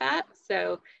butter fat.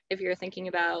 So if you're thinking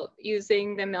about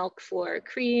using the milk for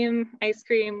cream, ice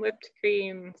cream, whipped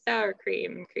cream, sour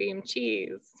cream, cream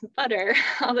cheese, butter,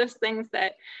 all those things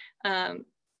that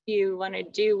you want to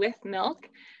do with milk,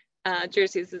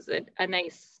 Jersey's is a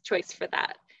nice choice for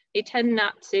that. They tend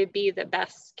not to be the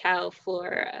best cow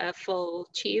for a full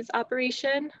cheese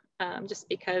operation, just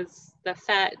because the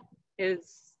fat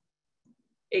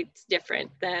it's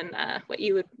different than what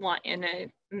you would want in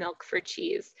a milk for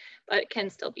cheese, but it can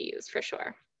still be used for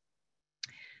sure.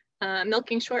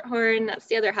 Milking Shorthorn, that's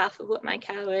the other half of what my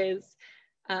cow is.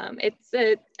 It's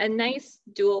a nice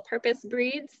dual purpose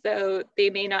breed, so they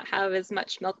may not have as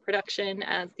much milk production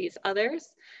as these others,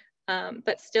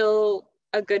 but still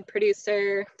a good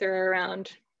producer. They're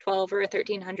around 1,200 or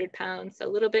 1,300 pounds, so a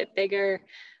little bit bigger,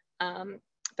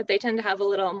 but they tend to have a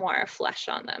little more flesh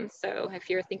on them. So if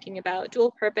you're thinking about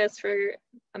dual purpose for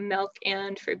milk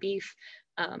and for beef,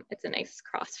 it's a nice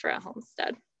cross for a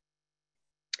homestead.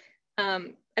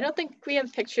 I don't think we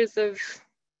have pictures of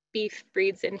beef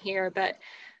breeds in here, but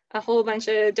a whole bunch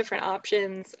of different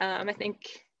options. I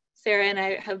think Sarah and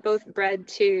I have both bred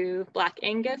to Black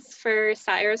Angus for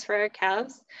sires for our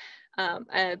calves.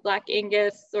 A Black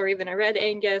Angus or even a Red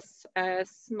Angus, a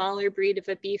smaller breed of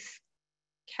a beef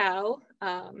cow.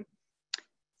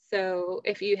 So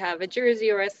if you have a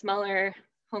Jersey or a smaller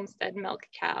homestead milk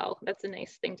cow, that's a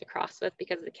nice thing to cross with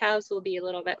because the calves will be a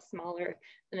little bit smaller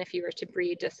than if you were to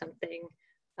breed to something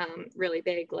really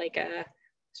big like a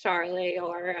Charolais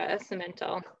or a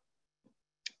Simmental.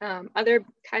 Other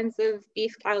kinds of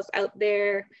beef cows out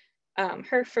there,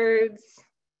 Herefords,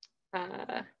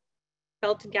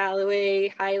 Belt Galloway,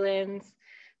 Highlands.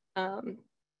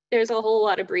 There's a whole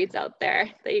lot of breeds out there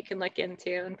that you can look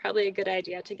into, and probably a good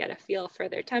idea to get a feel for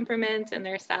their temperament and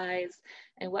their size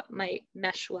and what might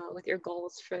mesh well with your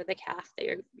goals for the calf that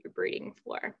you're breeding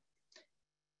for.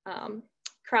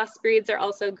 Crossbreeds are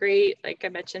also great. Like I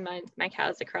mentioned, my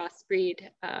cow's a crossbreed.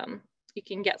 You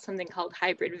can get something called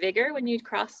hybrid vigor when you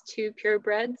cross two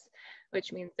purebreds,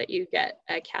 which means that you get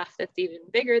a calf that's even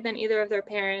bigger than either of their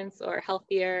parents or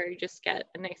healthier. You just get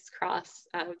a nice cross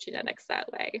of genetics that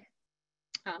way.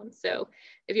 So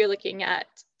if you're looking at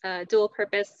dual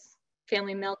purpose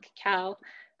family milk cow,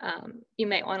 you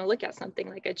might want to look at something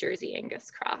like a Jersey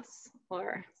Angus cross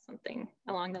or something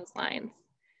along those lines.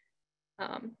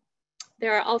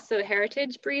 There are also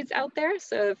heritage breeds out there.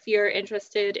 So if you're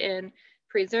interested in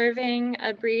preserving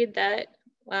a breed that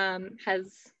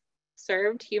has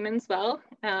served humans well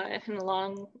in the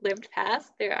long-lived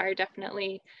past, there are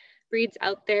definitely breeds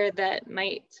out there that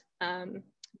might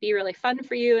be really fun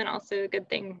for you and also a good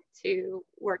thing to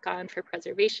work on for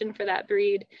preservation for that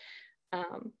breed.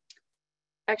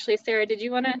 Actually, Sarah, did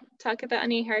you want to talk about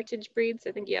any heritage breeds?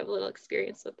 I think you have a little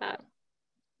experience with that.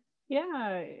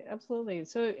 Yeah, absolutely.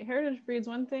 So heritage breeds,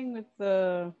 one thing with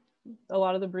a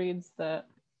lot of the breeds that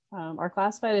are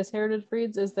classified as heritage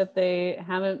breeds is that they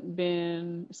haven't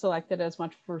been selected as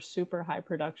much for super high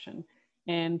production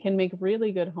and can make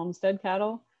really good homestead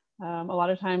cattle. A lot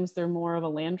of times they're more of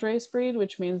a landrace breed,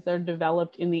 which means they're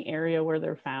developed in the area where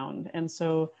they're found. And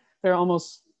so they're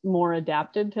almost more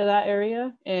adapted to that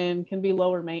area and can be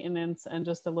lower maintenance and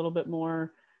just a little bit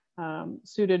more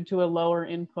suited to a lower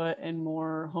input and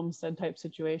more homestead type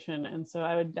situation. And so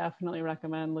I would definitely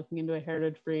recommend looking into a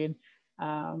heritage breed.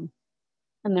 And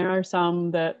there are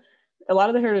some that, a lot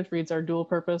of the heritage breeds are dual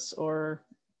purpose, or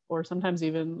sometimes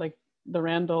even like the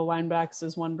Randall Winebacks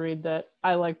is one breed that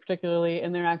I like particularly,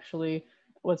 and they're actually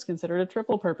what's considered a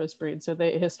triple purpose breed. So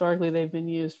historically they've been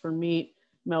used for meat,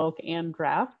 milk, and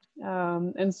draft.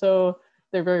 And so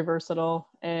they're very versatile.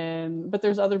 But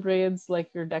there's other breeds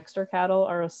like your Dexter cattle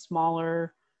are a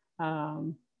smaller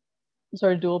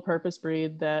sort of dual purpose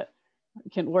breed that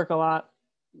can work a lot,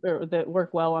 or that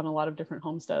work well on a lot of different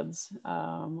homesteads,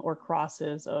 or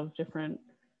crosses of different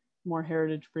more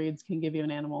heritage breeds can give you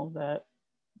an animal that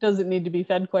doesn't need to be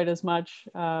fed quite as much,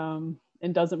 and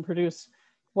doesn't produce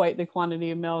quite the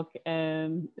quantity of milk,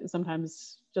 and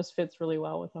sometimes just fits really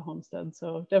well with a homestead.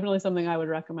 So definitely something I would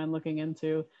recommend looking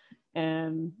into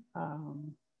and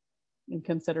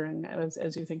considering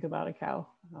as you think about a cow.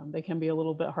 They can be a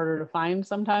little bit harder to find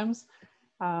sometimes,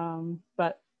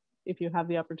 but if you have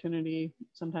the opportunity,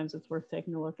 sometimes it's worth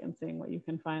taking a look and seeing what you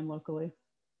can find locally.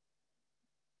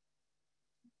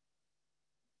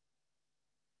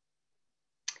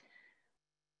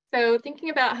 So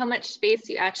thinking about how much space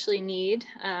you actually need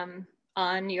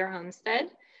on your homestead,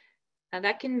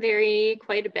 that can vary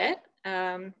quite a bit.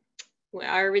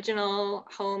 Our original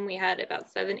home, we had about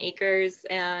 7 acres,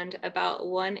 and about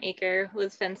 1 acre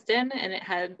was fenced in, and it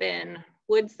had been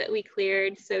woods that we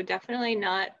cleared. So definitely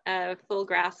not a full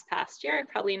grass pasture,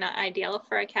 probably not ideal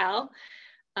for a cow,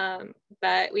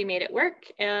 but we made it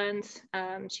work, and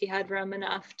she had room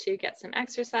enough to get some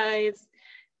exercise,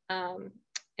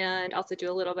 and also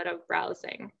do a little bit of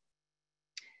browsing.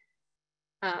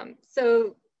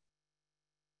 So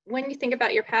when you think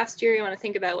about your pasture, you want to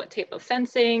think about what type of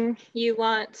fencing you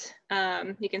want.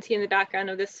 You can see in the background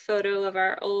of this photo of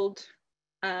our old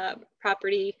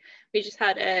property, we just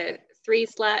had a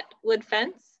 3-slat wood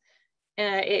fence.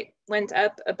 It went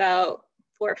up about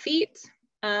 4 feet.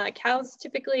 Cows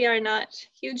typically are not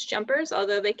huge jumpers,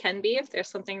 although they can be if there's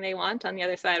something they want on the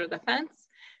other side of the fence.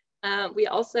 We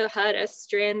also had a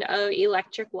strand of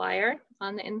electric wire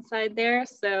on the inside there,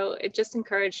 so it just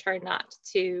encouraged her not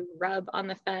to rub on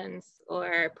the fence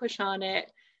or push on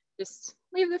it. Just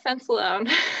leave the fence alone.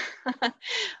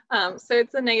 So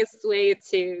it's a nice way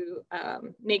to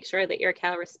make sure that your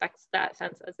cow respects that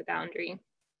fence as a boundary.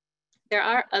 There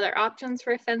are other options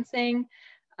for fencing.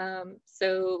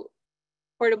 So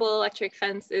portable electric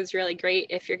fence is really great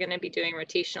if you're going to be doing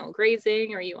rotational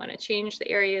grazing, or you want to change the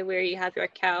area where you have your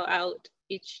cow out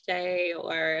each day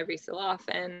or every so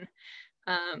often.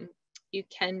 You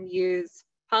can use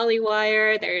poly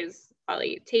wire, there's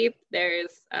poly tape,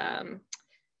 there's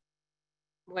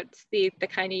what's the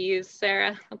kind you use,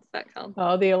 Sarah? What's that called?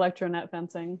 Oh, the electronet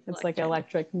fencing. It's like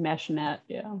electric mesh net,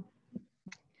 yeah.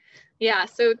 Yeah,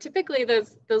 so typically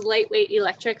those lightweight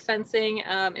electric fencing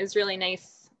is really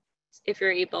nice if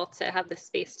you're able to have the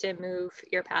space to move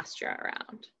your pasture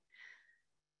around.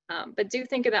 But do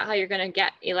think about how you're going to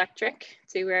get electric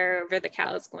to wherever the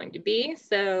cow is going to be.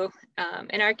 So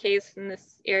in our case, in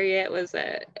this area, it was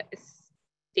a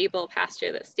stable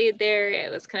pasture that stayed there. It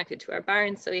was connected to our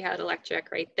barn, so we had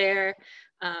electric right there.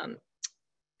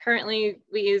 Currently,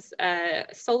 we use a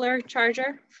solar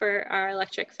charger for our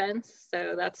electric fence,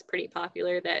 so that's pretty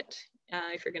popular, that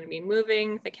if you're going to be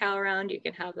moving the cow around, you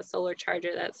can have a solar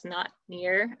charger that's not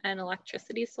near an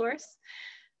electricity source.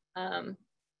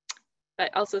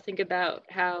 But also think about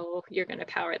how you're going to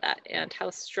power that and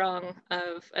how strong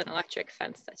of an electric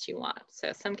fence that you want.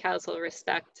 So some cows will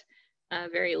respect a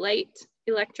very light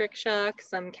electric shock.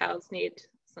 Some cows need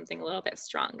something a little bit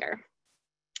stronger.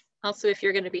 Also, if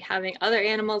you're going to be having other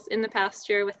animals in the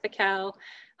pasture with the cow,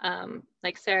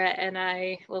 like Sarah and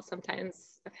I will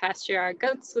sometimes pasture our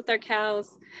goats with our cows.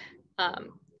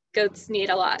 Goats need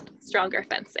a lot stronger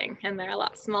fencing, and they're a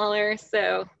lot smaller,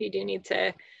 so you do need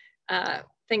to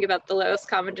think about the lowest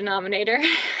common denominator.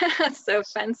 So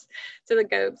fence to the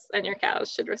goats, and your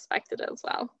cows should respect it as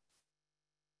well.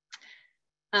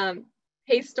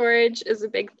 Hay storage is a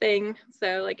big thing.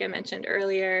 So like I mentioned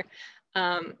earlier,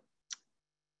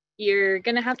 you're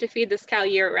gonna have to feed this cow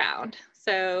year round.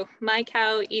 So my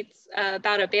cow eats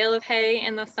about a bale of hay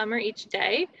in the summer each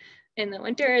day. In the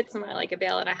winter, it's more like a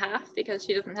bale and a half because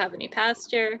she doesn't have any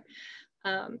pasture.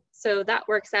 So that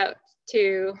works out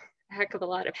to a heck of a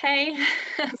lot of hay.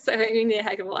 So you need a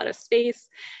heck of a lot of space.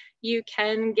 You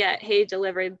can get hay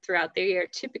delivered throughout the year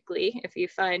typically if you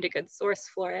find a good source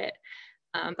for it.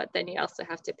 But then you also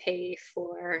have to pay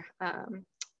for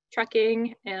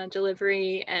trucking and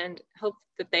delivery and hope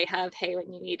that they have hay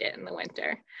when you need it in the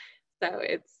winter. So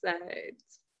it's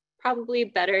probably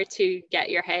better to get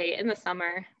your hay in the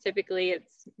summer. Typically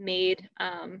it's made,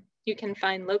 you can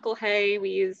find local hay. We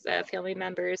use a family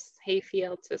member's hay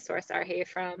field to source our hay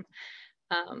from.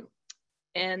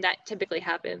 And that typically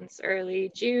happens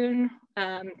early June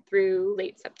through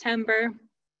late September,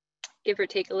 give or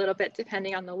take a little bit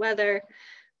depending on the weather.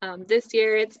 This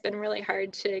year it's been really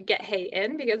hard to get hay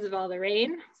in because of all the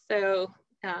rain. So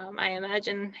I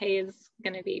imagine hay is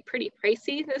going to be pretty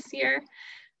pricey this year,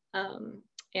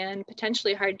 and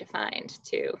potentially hard to find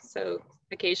too. So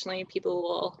occasionally people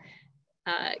will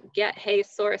get hay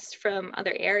sourced from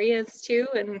other areas too,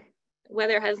 and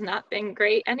weather has not been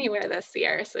great anywhere this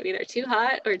year, so either too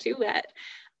hot or too wet.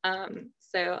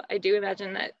 So I do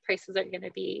imagine that prices are going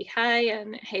to be high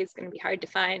and hay is going to be hard to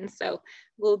find. So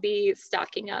we'll be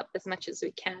stocking up as much as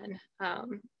we can.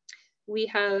 We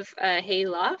have a hay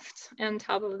loft on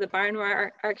top of the barn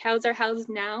where our cows are housed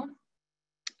now.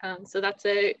 So that's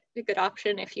a good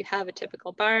option if you have a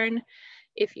typical barn.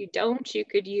 If you don't, you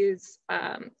could use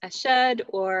a shed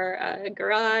or a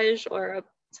garage or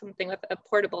something with a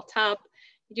portable top.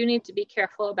 You do need to be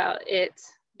careful about it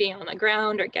being on the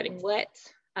ground or getting wet.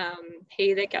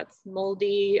 Hay that gets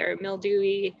moldy or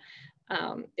mildewy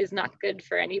is not good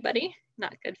for anybody,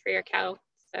 not good for your cow.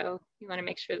 So you want to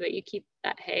make sure that you keep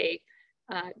that hay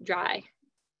dry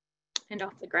and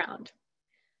off the ground.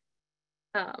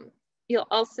 You'll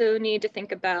also need to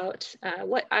think about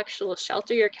what actual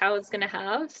shelter your cow is going to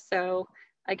have. So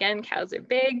again, cows are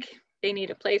big. They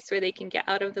need a place where they can get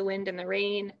out of the wind and the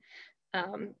rain.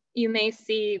 You may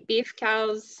see beef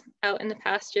cows out in the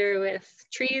pasture with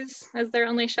trees as their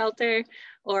only shelter,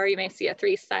 or you may see a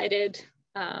three-sided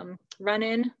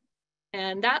run-in,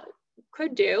 and that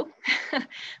could do.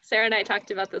 Sarah and I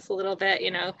talked about this a little bit.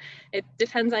 You know, it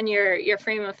depends on your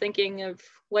frame of thinking of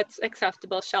what's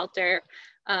acceptable shelter.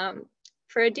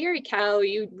 For a dairy cow,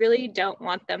 you really don't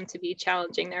want them to be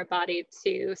challenging their body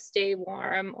to stay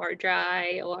warm or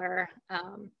dry or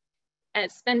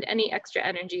and spend any extra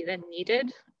energy than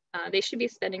needed. They should be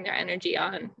spending their energy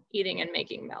on eating and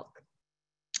making milk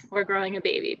or growing a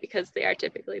baby, because they are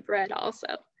typically bred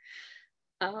also.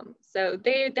 So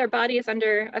their body is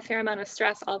under a fair amount of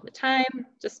stress all the time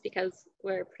just because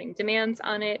we're putting demands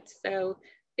on it. So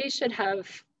they should have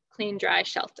clean, dry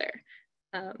shelter.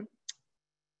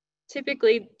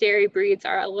 Typically, dairy breeds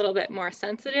are a little bit more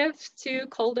sensitive to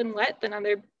cold and wet than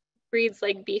other breeds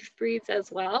like beef breeds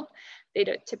as well. They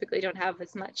typically don't have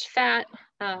as much fat.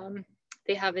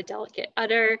 They have a delicate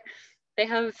udder. They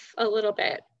have a little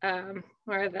bit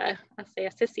more of a, let's say, a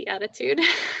sissy attitude.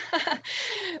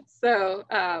 So,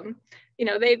 you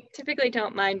know, they typically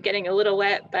don't mind getting a little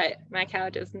wet, but my cow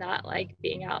does not like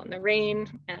being out in the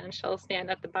rain, and she'll stand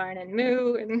at the barn and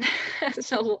moo, and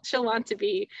she'll want to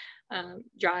be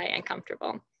dry and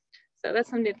comfortable. So that's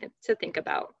something to think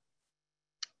about.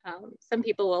 Some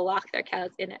people will lock their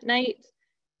cows in at night.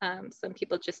 Some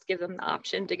people just give them the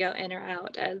option to go in or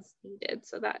out as needed.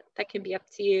 So that can be up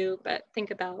to you, but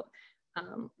think about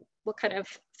what kind of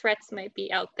threats might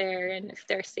be out there and if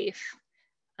they're safe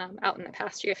out in the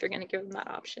pasture, if you're going to give them that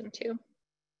option too.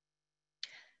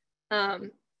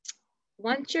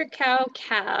 Once your cow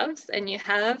calves and you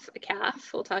have a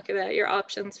calf, we'll talk about your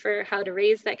options for how to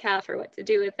raise that calf or what to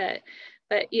do with it.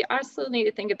 But you also need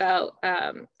to think about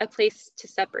a place to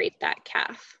separate that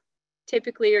calf.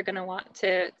 Typically, you're going to want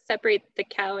to separate the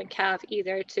cow and calf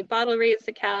either to bottle raise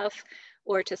the calf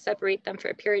or to separate them for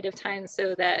a period of time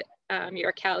so that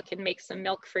your cow can make some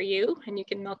milk for you and you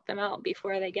can milk them out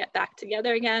before they get back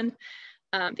together again.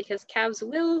 Because calves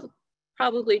will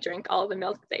probably drink all the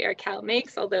milk that your cow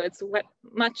makes, although it's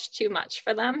much too much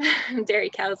for them. Dairy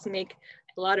cows make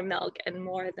a lot of milk and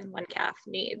more than one calf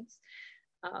needs.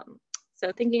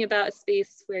 So thinking about a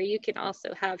space where you can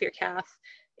also have your calf,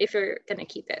 if you're going to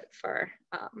keep it for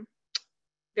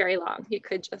very long, you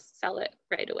could just sell it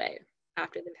right away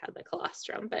after they've had the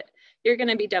colostrum, but you're going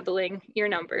to be doubling your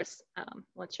numbers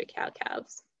once your cow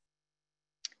calves.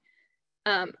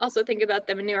 Also think about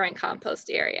the manure and compost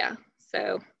area.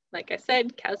 So like I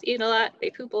said, cows eat a lot, they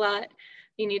poop a lot.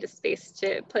 You need a space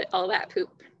to put all that poop.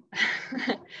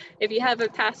 If you have a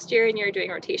pasture and you're doing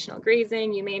rotational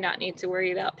grazing, you may not need to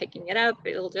worry about picking it up.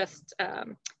 It'll just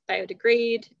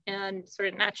biodegrade and sort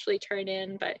of naturally turn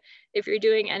in. But if you're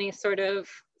doing any sort of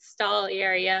stall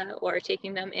area or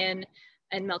taking them in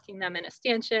and milking them in a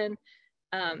stanchion,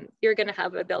 you're going to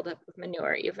have a buildup of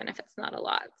manure, even if it's not a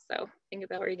lot. So think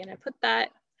about where you're going to put that,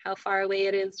 how far away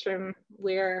it is from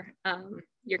where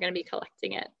you're going to be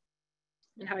collecting it,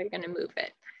 and how you're going to move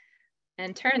it,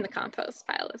 and turn the compost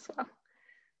pile as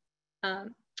well.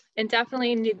 And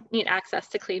definitely need access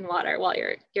to clean water while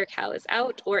your cow is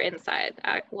out or inside.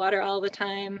 Water all the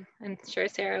time. I'm sure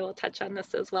Sarah will touch on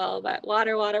this as well, but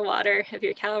water, water, water. If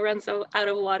your cow runs out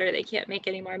of water, they can't make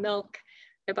any more milk.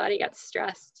 Their body gets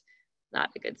stressed.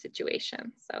 Not a good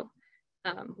situation. So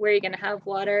where are you going to have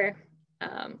water?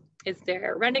 Is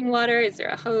there running water? Is there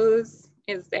a hose?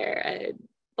 Is there a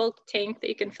bulk tank that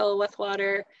you can fill with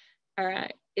water? Or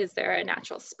is there a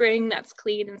natural spring that's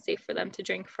clean and safe for them to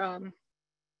drink from?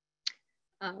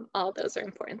 All those are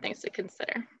important things to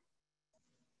consider.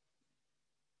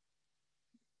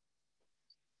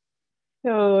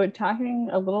 So talking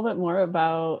a little bit more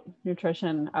about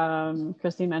nutrition,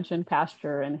 Christy mentioned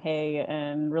pasture and hay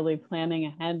and really planning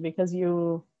ahead, because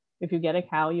if you get a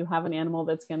cow, you have an animal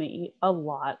that's going to eat a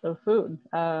lot of food.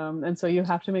 And so you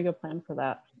have to make a plan for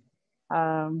that.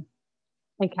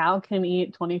 A cow can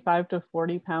eat 25 to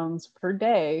 40 pounds per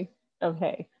day of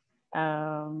hay.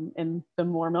 And the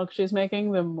more milk she's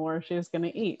making, the more she's going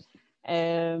to eat.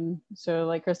 And so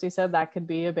like Christy said, that could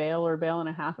be a bale or a bale and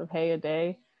a half of hay a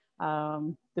day.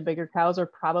 The bigger cows are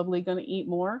probably going to eat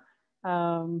more.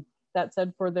 That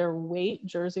said, for their weight,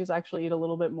 Jerseys actually eat a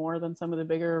little bit more than some of the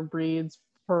bigger breeds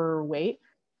per weight.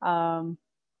 And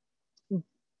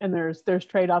there's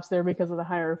trade-offs there because of the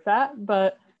higher fat,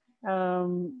 but you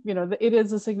know, it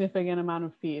is a significant amount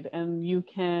of feed, and you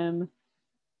can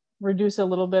reduce a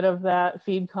little bit of that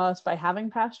feed cost by having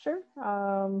pasture,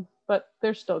 but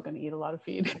they're still going to eat a lot of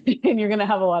feed and you're going to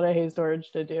have a lot of hay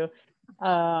storage to do.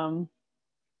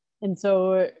 And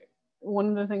so one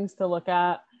of the things to look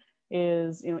at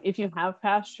is, you know, if you have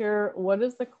pasture, what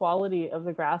is the quality of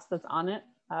the grass that's on it?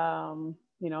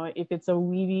 You know, if it's a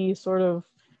weedy sort of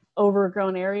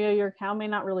overgrown area, your cow may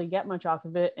not really get much off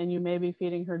of it, and you may be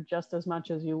feeding her just as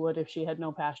much as you would if she had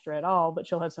no pasture at all, but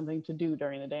she'll have something to do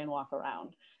during the day and walk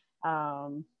around.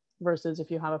 Versus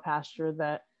if you have a pasture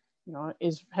that, you know,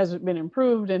 has been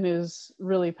improved and is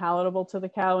really palatable to the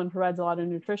cow and provides a lot of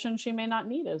nutrition, she may not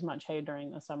need as much hay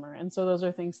during the summer. And so those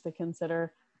are things to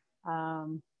consider.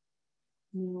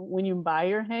 When you buy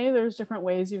your hay, there's different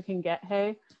ways you can get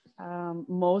hay.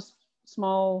 Most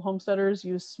small homesteaders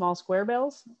use small square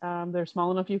bales. They're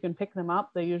small enough you can pick them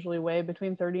up. They usually weigh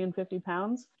between 30 and 50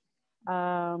 pounds.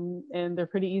 And they're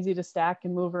pretty easy to stack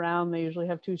and move around. They usually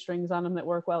have 2 strings on them that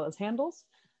work well as handles.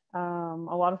 A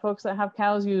lot of folks that have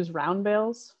cows use round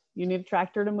bales. You need a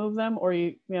tractor to move them, or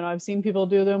you know, I've seen people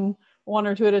do them 1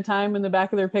 or 2 at a time in the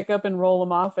back of their pickup and roll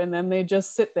them off, and then they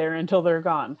just sit there until they're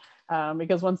gone.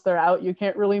 Because once they're out, you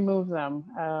can't really move them.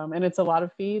 And it's a lot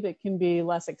of feed. It can be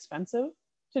less expensive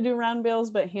to do round bales,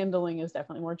 but handling is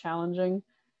definitely more challenging.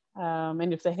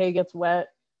 And if the hay gets wet,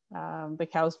 the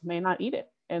cows may not eat it.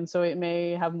 And so it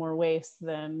may have more waste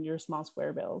than your small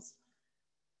square bales.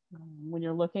 When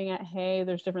you're looking at hay,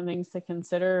 there's different things to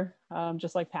consider.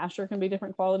 Just like pasture can be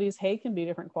different qualities, hay can be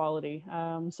different quality.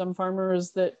 Some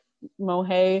farmers that mow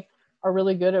hay are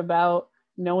really good about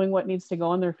knowing what needs to go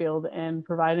on their field and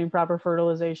providing proper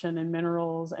fertilization and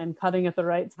minerals and cutting at the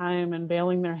right time and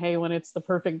baling their hay when it's the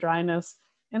perfect dryness.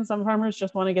 And some farmers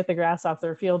just want to get the grass off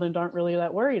their field and aren't really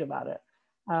that worried about it.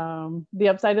 The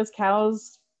upside is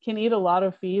cows can eat a lot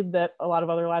of feed that a lot of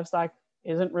other livestock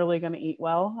isn't really going to eat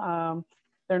well.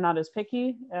 They're not as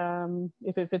picky.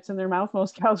 If it fits in their mouth,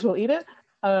 most cows will eat it.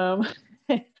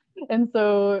 And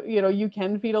so, you know, you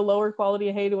can feed a lower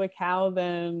quality hay to a cow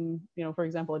than, you know, for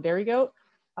example, a dairy goat.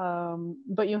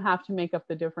 But you have to make up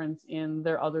the difference in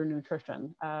their other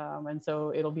nutrition. And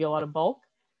so it'll be a lot of bulk,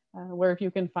 where if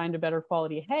you can find a better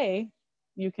quality hay,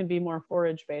 you can be more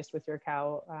forage based with your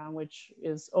cow, which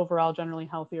is overall generally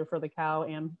healthier for the cow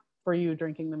and for you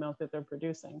drinking the milk that they're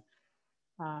producing.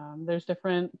 There's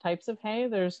different types of hay.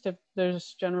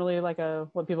 There's generally like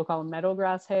what people call a meadow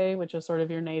grass hay, which is sort of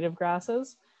your native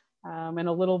grasses. And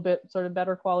a little bit sort of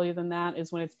better quality than that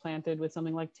is when it's planted with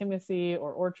something like timothy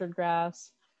or orchard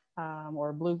grass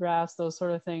or bluegrass. Those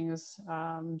sort of things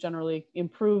generally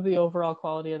improve the overall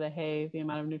quality of the hay, the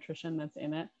amount of nutrition that's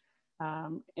in it.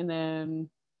 And then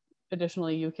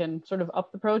additionally, you can sort of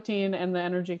up the protein and the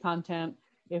energy content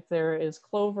if there is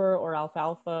clover or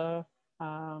alfalfa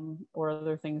or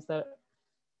other things that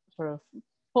sort of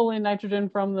pull in nitrogen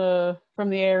from the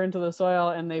air into the soil,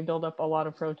 and they build up a lot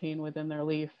of protein within their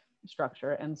leaf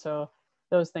structure. And so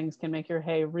those things can make your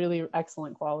hay really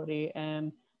excellent quality.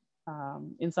 And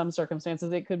in some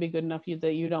circumstances, it could be good enough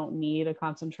that you don't need a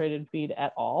concentrated feed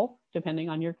at all, depending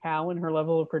on your cow and her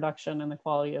level of production and the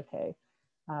quality of hay.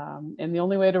 And the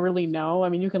only way to really know, I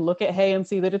mean, you can look at hay and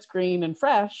see that it's green and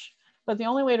fresh, but the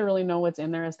only way to really know what's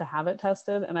in there is to have it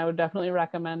tested. And I would definitely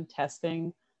recommend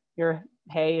testing your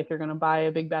hay if you're going to buy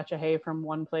a big batch of hay from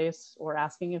one place, or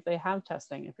asking if they have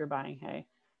testing if you're buying hay.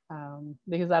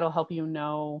 because that'll help you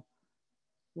know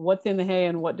what's in the hay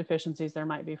and what deficiencies there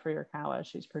might be for your cow as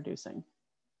she's producing.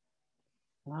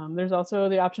 There's also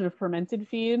the option of fermented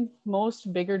feed.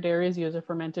 Most bigger dairies use a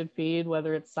fermented feed,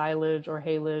 whether it's silage or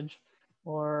haylage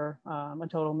or a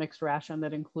total mixed ration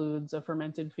that includes a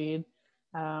fermented feed.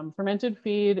 Fermented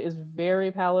feed is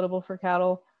very palatable for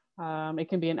cattle. It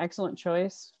can be an excellent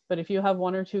choice, but if you have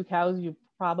 1 or 2 cows, you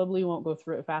probably won't go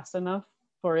through it fast enough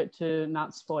for it to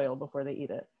not spoil before they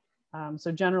eat it.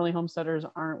 So generally homesteaders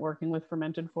aren't working with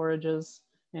fermented forages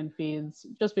and feeds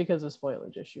just because of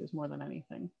spoilage issues more than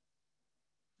anything.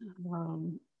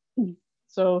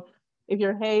 So if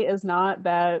your hay is not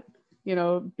that, you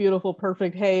know, beautiful,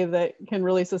 perfect hay that can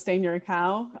really sustain your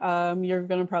cow, you're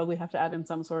going to probably have to add in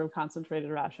some sort of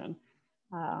concentrated ration.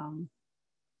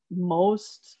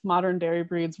 Most modern dairy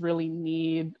breeds really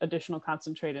need additional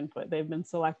concentrate input. They've been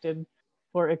selected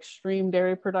for extreme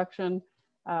dairy production.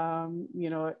 You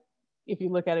know, if you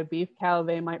look at a beef cow,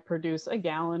 they might produce a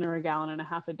gallon or a gallon and a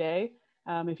half a day.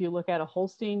 If you look at a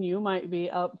Holstein, you might be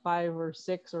up 5 or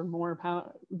 6 or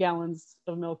more gallons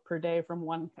of milk per day from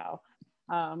one cow.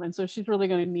 And so she's really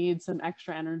going to need some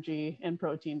extra energy and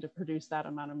protein to produce that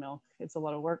amount of milk. It's a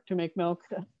lot of work to make milk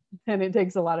and it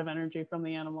takes a lot of energy from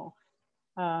the animal.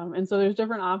 And so there's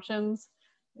different options.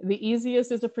 The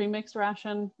easiest is a pre-mixed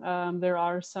ration. There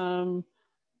are some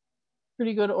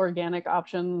pretty good organic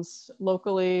options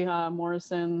locally.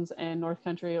 Morrison's and North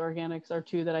Country Organics are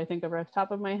 2 that I think of off the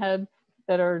top of my head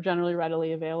that are generally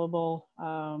readily available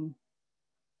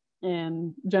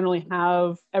and generally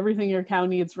have everything your cow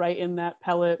needs right in that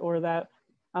pellet or that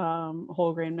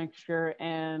whole grain mixture,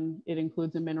 and it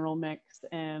includes a mineral mix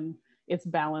and it's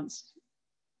balanced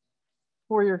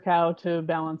for your cow to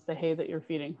balance the hay that you're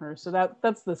feeding her. So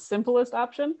that's the simplest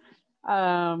option,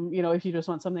 you know, if you just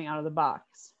want something out of the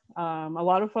box. A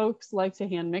lot of folks like to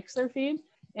hand mix their feed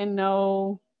and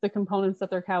know the components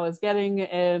that their cow is getting,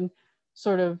 and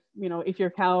sort of, you know, if your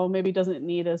cow maybe doesn't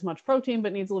need as much protein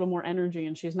but needs a little more energy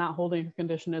and she's not holding her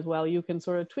condition as well, you can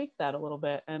sort of tweak that a little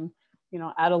bit and, you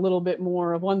know, add a little bit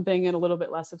more of one thing and a little bit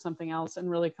less of something else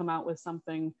and really come out with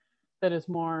something that is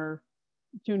more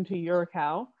tuned to your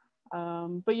cow.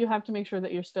 But you have to make sure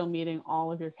that you're still meeting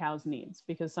all of your cow's needs,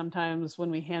 because sometimes when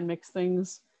we hand mix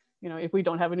things, you know, if we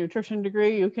don't have a nutrition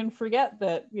degree, you can forget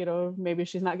that, you know, maybe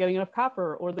she's not getting enough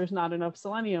copper or there's not enough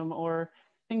selenium or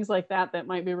things like that that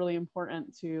might be really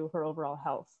important to her overall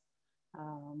health.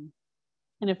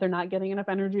 And if they're not getting enough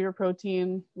energy or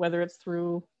protein, whether it's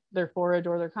through their forage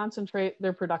or their concentrate,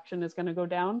 their production is going to go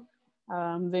down.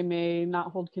 They may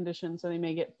not hold condition, so they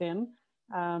may get thin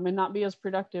and not be as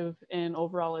productive and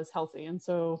overall as healthy. And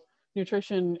so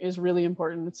nutrition is really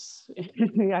important. It's,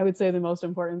 I would say, the most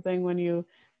important thing when you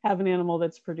have an animal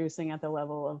that's producing at the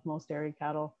level of most dairy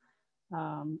cattle.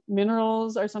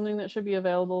 Minerals are something that should be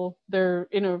available. They're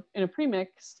in a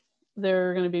premix,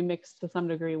 they're going to be mixed to some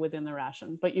degree within the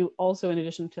ration. But you also, in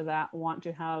addition to that, want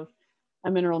to have a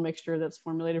mineral mixture that's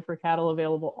formulated for cattle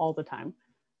available all the time.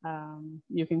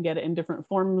 You can get it in different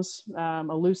forms. A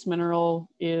loose mineral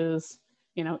is,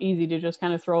 you know, easy to just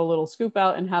kind of throw a little scoop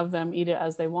out and have them eat it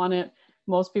as they want it.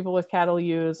 Most people with cattle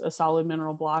use a solid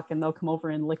mineral block and they'll come over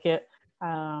and lick it.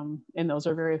 And those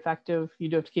are very effective. You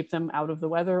do have to keep them out of the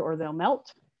weather or they'll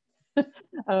melt.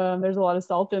 There's a lot of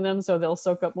salt in them, so they'll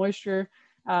soak up moisture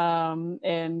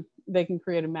and they can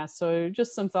create a mess. So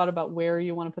just some thought about where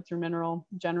you want to put your mineral.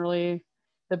 Generally,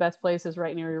 the best place is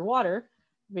right near your water,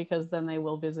 because then they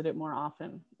will visit it more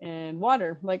often. And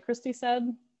water, like Christy said,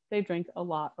 they drink a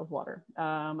lot of water.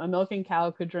 A milking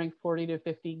cow could drink 40 to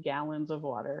 50 gallons of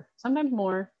water, sometimes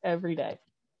more, every day.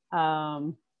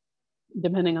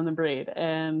 Depending on the breed.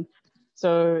 And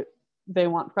so they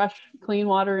want fresh, clean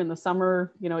water in the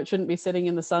summer. You know, it shouldn't be sitting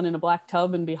in the sun in a black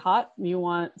tub and be hot. You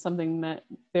want something that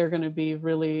they're going to be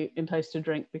really enticed to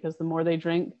drink, because the more they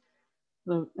drink,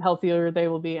 the healthier they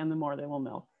will be and the more they will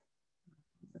milk.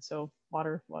 So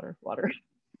water, water, water.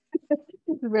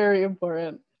 It's very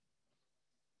important.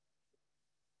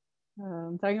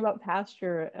 Talking about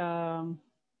pasture,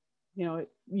 you know,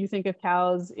 you think of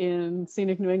cows in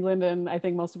scenic New England, and I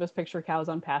think most of us picture cows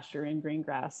on pasture in green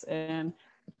grass. And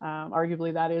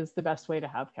arguably that is the best way to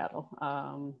have cattle,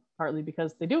 partly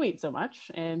because they do eat so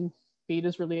much and feed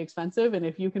is really expensive. And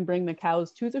if you can bring the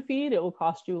cows to the feed, it will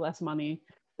cost you less money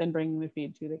than bringing the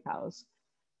feed to the cows.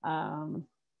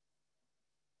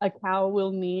 A cow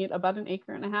will need about 1.5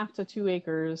 acres to 2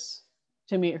 acres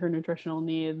to meet her nutritional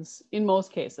needs in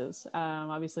most cases.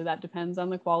 Obviously that depends on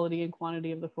the quality and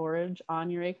quantity of the forage on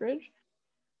your acreage.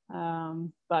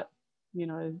 But, you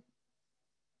know,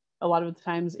 a lot of the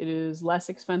times it is less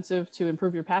expensive to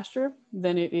improve your pasture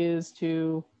than it is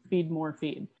to feed more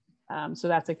feed. So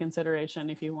that's a consideration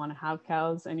if you want to have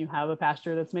cows and you have a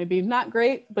pasture that's maybe not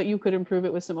great, but you could improve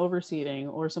it with some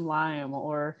overseeding or some lime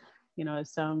or, you know,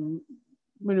 some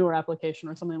manure application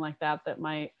or something like that that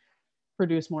might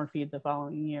produce more feed the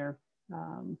following year.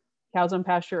 Cows on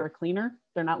pasture are cleaner.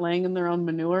 They're not laying in their own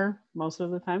manure most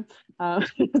of the time.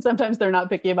 Sometimes they're not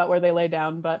picky about where they lay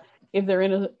down, but if they're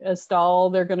in a stall,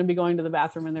 they're going to be going to the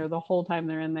bathroom in there the whole time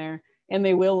they're in there, and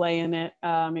they will lay in it.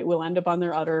 It will end up on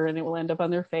their udder, and it will end up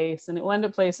on their face, and it will end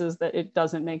up places that it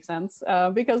doesn't make sense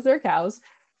because they're cows.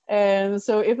 And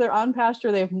so if they're on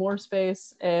pasture, they have more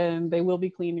space and they will be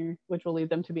cleaner, which will lead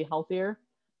them to be healthier.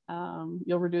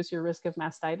 You'll reduce your risk of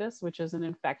mastitis, which is an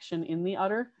infection in the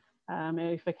udder.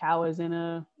 If a cow is in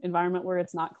an environment where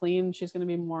it's not clean, she's going to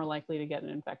be more likely to get an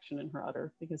infection in her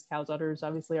udder because cows' udders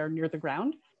obviously are near the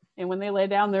ground. And when they lay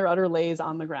down, their udder lays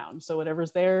on the ground. So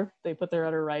whatever's there, they put their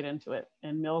udder right into it.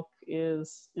 And milk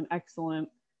is an excellent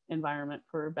environment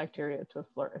for bacteria to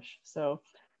flourish. So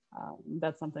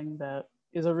that's something that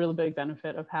is a real big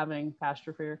benefit of having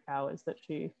pasture for your cow, is that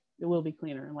it will be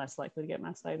cleaner and less likely to get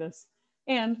mastitis.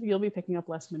 And you'll be picking up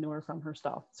less manure from her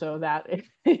stall. So that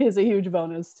is a huge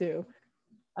bonus too.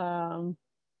 One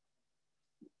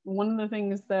of the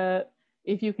things that,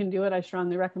 if you can do it, I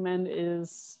strongly recommend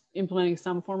is implementing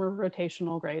some form of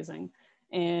rotational grazing.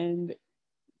 And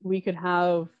we could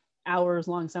have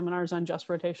hours-long seminars on just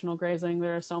rotational grazing.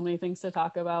 There are so many things to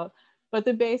talk about. But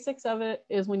the basics of it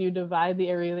is when you divide the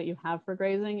area that you have for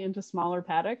grazing into smaller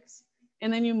paddocks,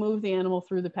 and then you move the animal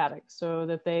through the paddocks so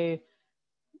that they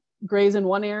graze in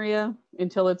one area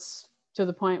until it's to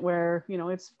the point where, you know,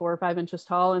 it's 4 or 5 inches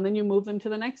tall, and then you move them to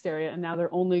the next area, and now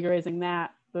they're only grazing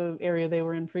that. The area they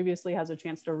were in previously has a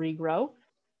chance to regrow.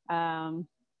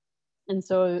 And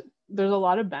so there's a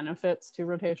lot of benefits to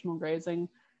rotational grazing.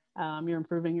 You're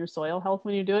improving your soil health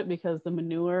when you do it because the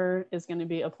manure is going to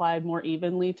be applied more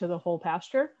evenly to the whole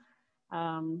pasture.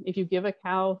 If you give a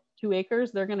cow 2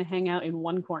 acres, they're going to hang out in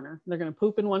one corner. They're going to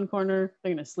poop in one corner,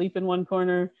 they're going to sleep in one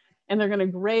corner, and they're going to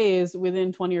graze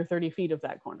within 20 or 30 feet of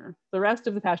that corner. The rest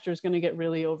of the pasture is going to get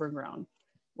really overgrown,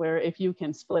 where if you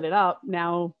can split it up,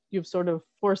 now you've sort of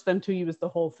forced them to use the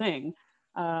whole thing.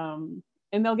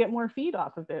 And they'll get more feed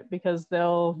off of it because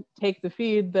they'll take the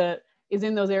feed that is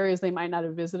in those areas they might not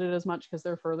have visited as much because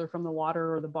they're further from the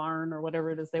water or the barn or whatever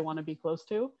it is they want to be close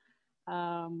to.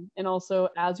 And also,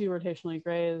 as you rotationally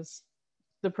graze,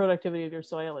 the productivity of your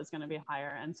soil is going to be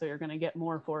higher. And so you're going to get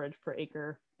more forage per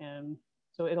acre. And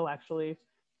so it'll actually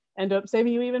end up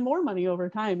saving you even more money over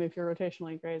time if you're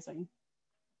rotationally grazing.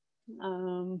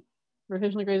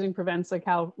 Rotationally grazing prevents a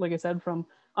cow, like I said, from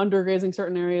undergrazing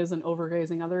certain areas and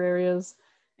overgrazing other areas.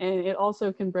 And it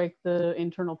also can break the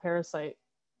internal parasite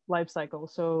life cycle.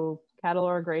 So cattle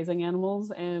are grazing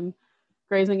animals, and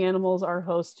grazing animals are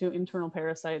host to internal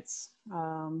parasites.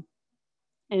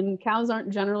 And cows aren't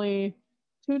generally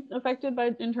too affected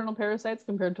by internal parasites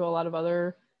compared to a lot of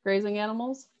other grazing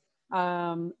animals.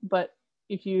 But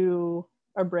if you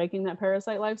are breaking that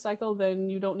parasite life cycle, then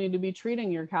you don't need to be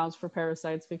treating your cows for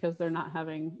parasites because they're not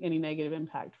having any negative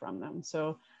impact from them.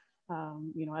 So,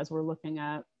 you know, as we're looking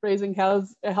at raising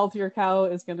cows, a healthier cow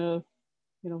is going to,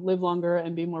 you know, live longer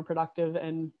and be more productive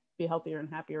and be healthier and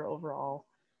happier overall.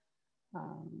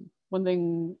 One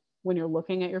thing when you're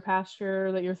looking at your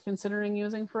pasture that you're considering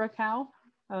using for a cow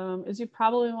is you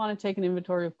probably want to take an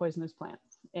inventory of poisonous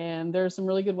plants. And there's some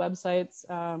really good websites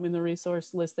in the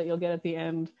resource list that you'll get at the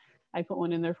end. I put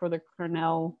one in there for the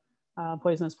Cornell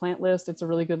poisonous plant list. It's a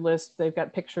really good list. They've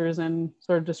got pictures and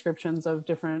sort of descriptions of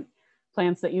different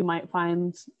plants that you might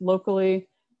find locally.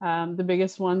 The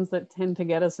biggest ones that tend to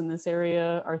get us in this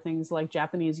area are things like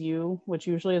Japanese yew, which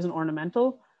usually is an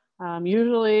ornamental.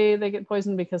 Usually they get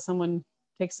poisoned because someone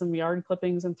takes some yard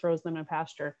clippings and throws them in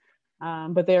pasture.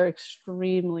 But they're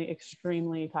extremely,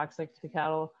 extremely toxic to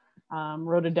cattle.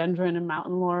 Rhododendron and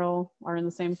mountain laurel are in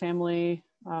the same family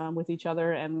with each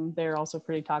other, and they're also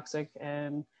pretty toxic.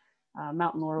 And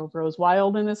mountain laurel grows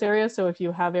wild in this area. So if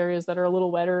you have areas that are a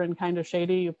little wetter and kind of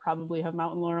shady, you probably have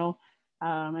mountain laurel.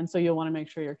 And so you'll want to make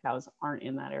sure your cows aren't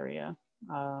in that area.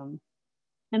 And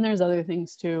there's other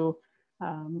things too,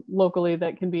 locally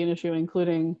that can be an issue,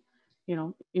 including, you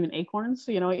know, even acorns.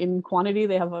 You know, in quantity,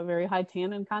 they have a very high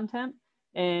tannin content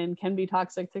and can be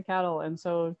toxic to cattle. And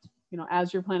so, you know,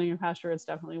 as you're planning your pasture, it's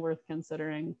definitely worth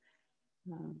considering.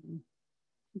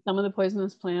 Some of the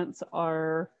poisonous plants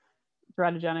are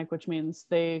teratogenic, which means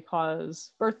they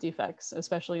cause birth defects,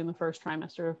 especially in the first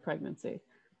trimester of pregnancy.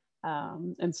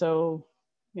 And so,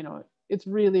 you know, it's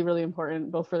really, really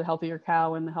important both for the health of your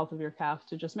cow and the health of your calf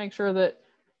to just make sure that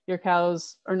your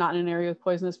cows are not in an area with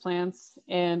poisonous plants,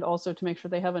 and also to make sure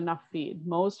they have enough feed.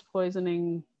 Most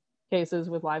poisoning cases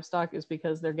with livestock is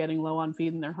because they're getting low on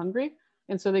feed and they're hungry.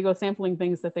 And so they go sampling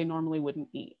things that they normally wouldn't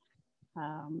eat.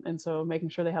 And so making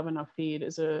sure they have enough feed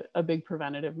is a big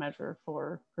preventative measure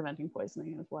for preventing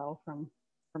poisoning as well from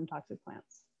toxic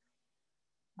plants.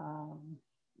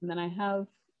 And then I have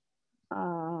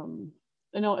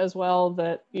a note as well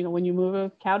that, you know, when you move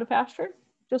a cow to pasture,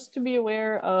 just to be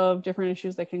aware of different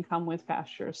issues that can come with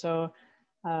pasture. So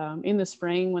in the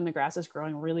spring, when the grass is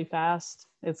growing really fast,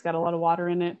 it's got a lot of water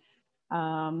in it,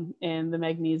 and the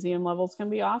magnesium levels can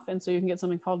be off. And so you can get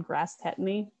something called grass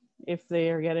tetany if they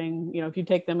are getting, you know, if you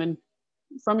take them in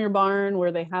from your barn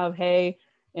where they have hay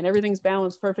and everything's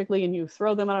balanced perfectly, and you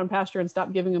throw them out on pasture and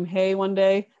stop giving them hay one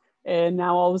day, and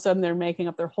now all of a sudden they're making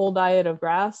up their whole diet of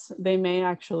grass, they may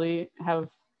actually have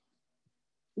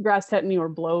grass tetany or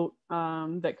bloat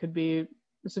that could be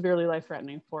severely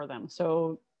life-threatening for them.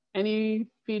 So any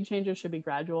feed changes should be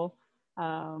gradual.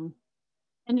 And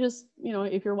just, you know,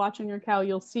 if you're watching your cow,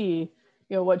 you'll see,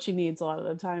 you know, what she needs a lot of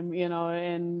the time, you know,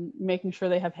 and making sure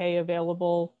they have hay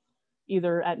available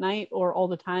either at night or all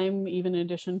the time, even in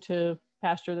addition to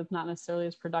pasture that's not necessarily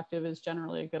as productive, is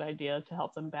generally a good idea to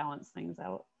help them balance things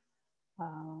out.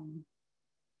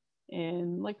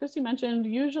 And like Christy mentioned,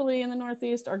 usually in the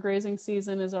Northeast, our grazing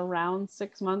season is around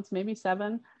 6 months, maybe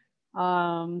 7.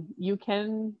 You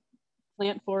can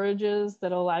plant forages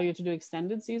that allow you to do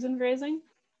extended season grazing.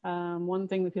 One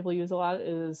thing that people use a lot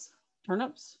is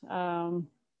turnips and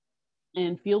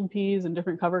field peas and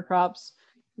different cover crops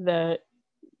that,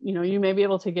 you know, you may be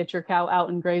able to get your cow out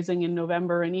and grazing in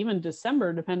November and even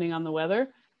December, depending on the weather.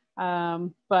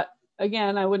 But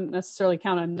again, I wouldn't necessarily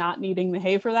count on not needing the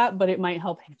hay for that, but it might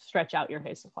help stretch out your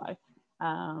hay supply.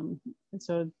 And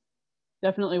so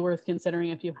definitely worth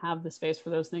considering if you have the space for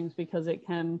those things, because it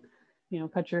can, you know,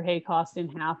 cut your hay cost in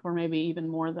half or maybe even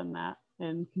more than that,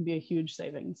 and can be a huge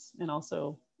savings and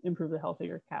also improve the health of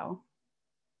your cow.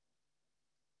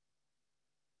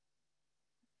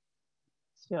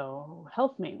 So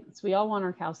health maintenance, we all want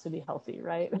our cows to be healthy,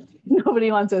 right?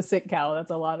 Nobody wants a sick cow.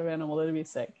 That's a lot of animal to be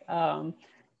sick.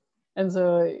 And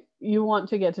so you want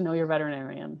to get to know your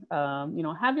veterinarian. You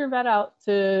know, have your vet out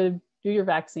to do your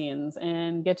vaccines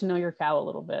and get to know your cow a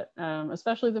little bit.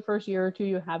 Especially the first year or two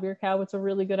you have your cow, it's a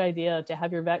really good idea to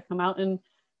have your vet come out and,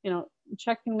 you know,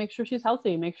 check and make sure she's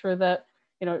healthy, make sure that,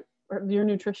 you know, your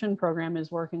nutrition program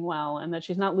is working well and that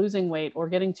she's not losing weight or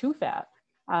getting too fat.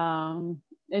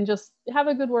 And just have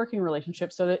a good working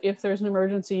relationship so that if there's an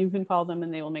emergency, you can call them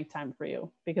and they will make time for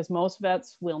you, because most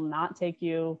vets will not take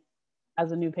you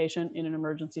as a new patient in an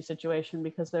emergency situation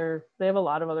because they have a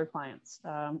lot of other clients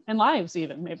and lives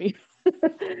even maybe.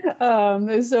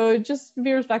 So just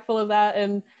be respectful of that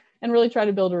and really try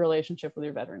to build a relationship with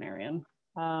your veterinarian.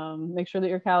 Make sure that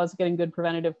your cow is getting good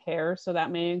preventative care. So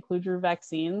that may include your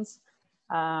vaccines.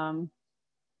 And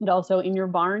also in your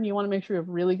barn, you want to make sure you have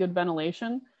really good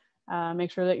ventilation.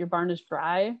 Make sure that your barn is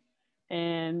dry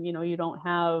and, you know, you don't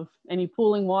have any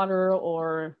pooling water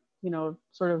or, you know,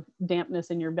 sort of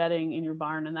dampness in your bedding in your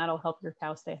barn, and that'll help your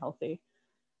cow stay healthy.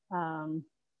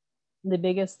 The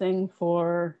biggest thing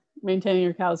for maintaining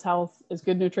your cow's health is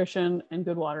good nutrition and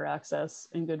good water access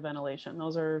and good ventilation.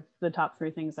 Those are the top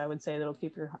 3 things I would say that'll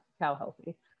keep your cow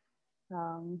healthy.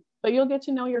 But you'll get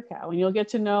to know your cow and you'll get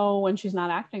to know when she's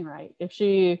not acting right. If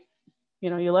she, you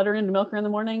know, you let her in to milk her in the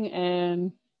morning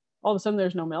and all of a sudden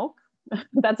there's no milk,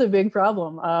 that's a big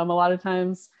problem. A lot of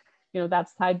times, you know,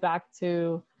 that's tied back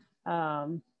to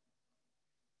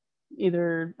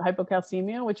either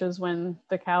hypocalcemia, which is when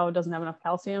the cow doesn't have enough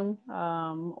calcium,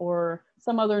 or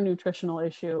some other nutritional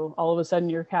issue. All of a sudden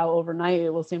your cow overnight, it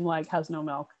will seem like has no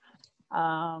milk.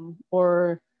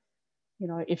 Or, you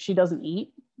know, if she doesn't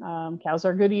eat, cows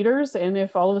are good eaters. And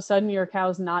if all of a sudden your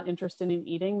cow's not interested in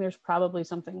eating, there's probably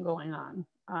something going on.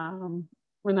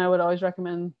 And I would always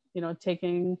recommend, you know,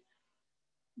 taking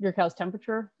your cow's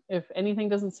temperature. If anything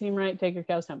doesn't seem right, take your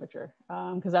cow's temperature,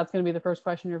 because that's going to be the first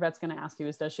question your vet's going to ask you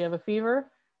is, does she have a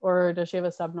fever or does she have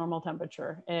a subnormal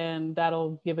temperature? And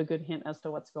that'll give a good hint as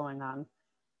to what's going on.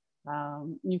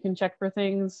 You can check for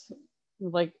things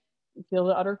like feel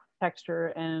the udder texture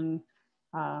and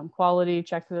quality,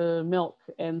 check the milk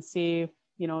and see,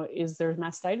 you know, is there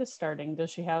mastitis starting? Does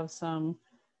she have some,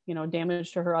 you know,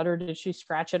 damage to her udder? Did she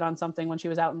scratch it on something when she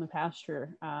was out in the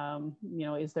pasture? You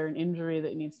know, is there an injury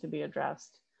that needs to be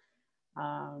addressed?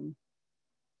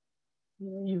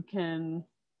 You can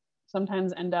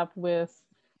sometimes end up with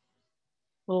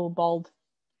little bald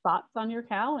spots on your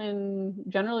cow, and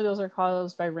generally those are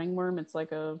caused by ringworm. It's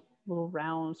like a little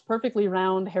round, perfectly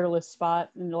round, hairless spot,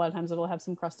 and a lot of times it'll have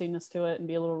some crustiness to it and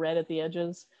be a little red at the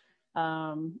edges.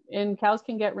 And cows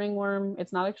can get ringworm.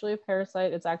 It's not actually a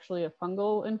parasite, it's actually a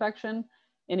fungal infection.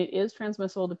 and it is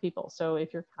transmissible to people. So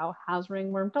if your cow has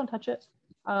ringworm, don't touch it.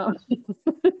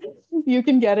 You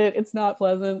can get it. It's not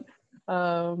pleasant.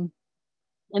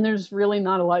 And there's really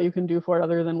not a lot you can do for it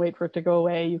other than wait for it to go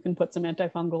away. You can put some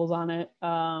antifungals on it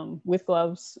with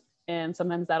gloves, and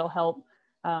sometimes that'll help.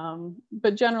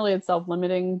 But generally it's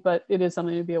self-limiting, but it is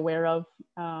something to be aware of.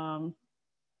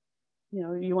 You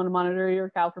know, you want to monitor your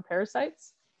cow for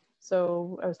parasites.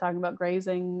 So I was talking about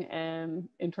grazing and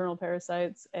internal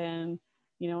parasites, and,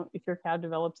 you know, if your cow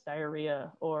develops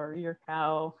diarrhea, or your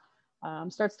cow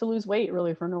starts to lose weight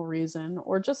really for no reason,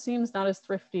 or just seems not as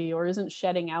thrifty, or isn't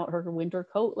shedding out her winter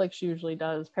coat like she usually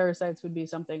does, parasites would be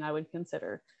something I would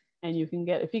consider. And you can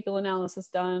get a fecal analysis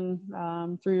done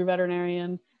through your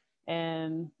veterinarian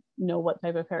and know what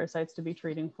type of parasites to be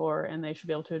treating for, and they should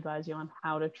be able to advise you on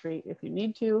how to treat if you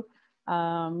need to.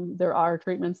 There are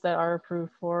treatments that are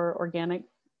approved for organic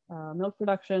milk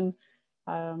production,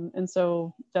 and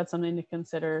so that's something to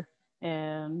consider.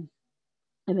 And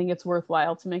I think it's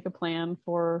worthwhile to make a plan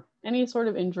for any sort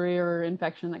of injury or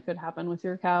infection that could happen with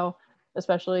your cow,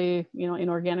 especially, you know, in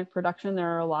organic production.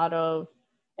 There are a lot of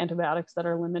antibiotics that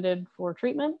are limited for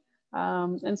treatment.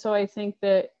 And so I think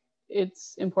that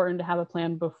it's important to have a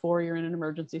plan before you're in an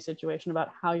emergency situation about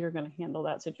how you're going to handle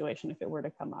that situation if it were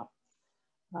to come up.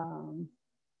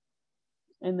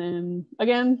 And then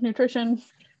again, nutrition.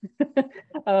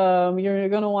 You're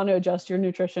going to want to adjust your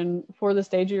nutrition for the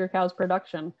stage of your cow's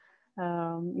production.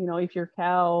 You know, if your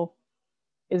cow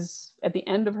is at the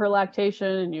end of her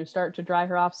lactation and you start to dry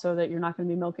her off so that you're not going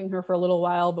to be milking her for a little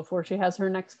while before she has her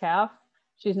next calf,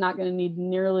 she's not going to need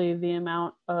nearly the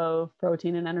amount of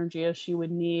protein and energy as she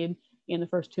would need in the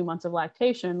first 2 months of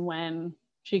lactation, when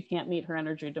she can't meet her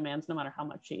energy demands no matter how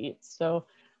much she eats. So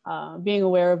being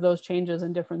aware of those changes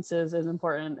and differences is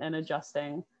important, and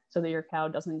adjusting so that your cow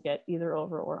doesn't get either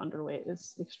over or underweight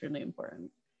is extremely important.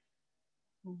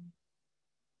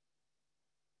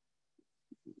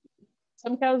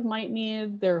 Some cows might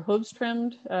need their hooves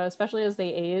trimmed, especially as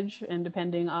they age, and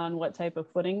depending on what type of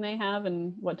footing they have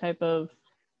and what type of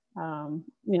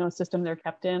you know, system they're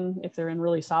kept in. If they're in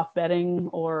really soft bedding,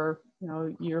 or, you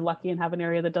know, you're lucky and have an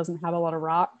area that doesn't have a lot of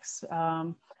rocks,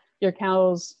 your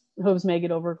cow's hooves may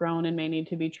get overgrown and may need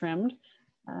to be trimmed.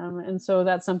 And so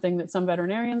that's something that some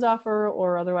veterinarians offer,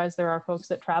 or otherwise there are folks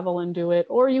that travel and do it,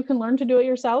 or you can learn to do it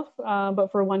yourself.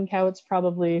 But for one cow, it's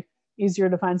probably easier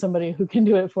to find somebody who can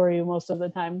do it for you most of the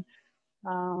time.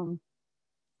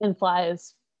 And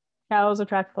flies. Cows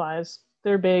attract flies.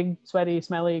 They're big, sweaty,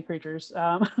 smelly creatures.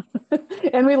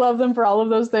 And we love them for all of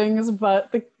those things,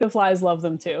 but the flies love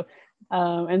them too.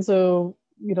 And so,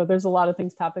 you know, there's a lot of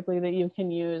things topically that you can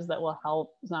use that will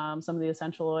help. Some of the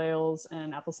essential oils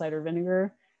and apple cider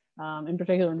vinegar, in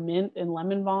particular mint and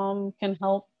lemon balm, can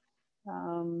help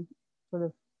sort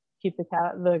of keep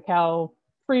the cow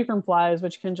free from flies,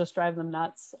 which can just drive them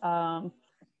nuts. And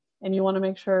you want to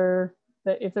make sure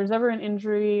that if there's ever an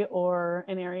injury or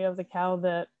an area of the cow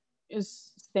that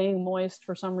is staying moist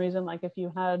for some reason, like if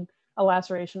you had a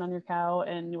laceration on your cow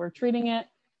and you were treating it,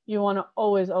 you want to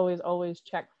always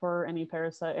check for any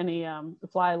parasite, any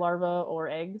fly larvae or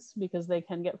eggs, because they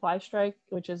can get fly strike,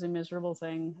 which is a miserable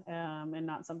thing, and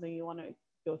not something you want to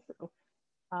go through.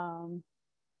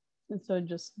 And so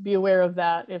just be aware of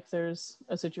that if there's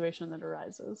a situation that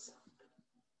arises.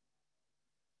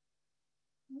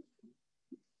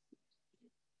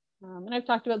 And I've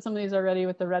talked about some of these already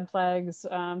with the red flags,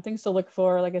 things to look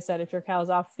for. Like I said, if your cow's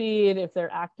off feed, if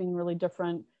they're acting really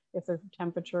different, if their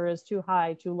temperature is too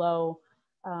high, too low,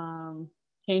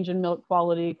 change in milk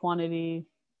quality, quantity,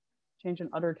 change in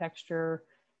udder texture,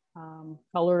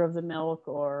 color of the milk,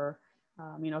 or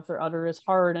you know, if their udder is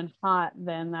hard and hot,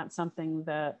 then that's something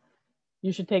that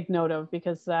you should take note of,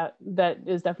 because that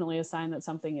is definitely a sign that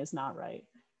something is not right.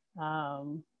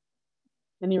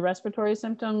 Any respiratory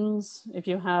symptoms, if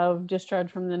you have discharge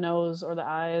from the nose or the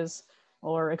eyes,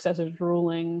 or excessive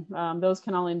drooling, those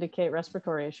can all indicate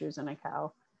respiratory issues in a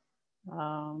cow.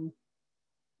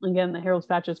 Again, the Harold's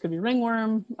patches could be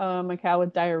ringworm. A cow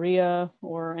with diarrhea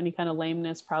or any kind of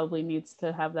lameness probably needs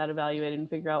to have that evaluated and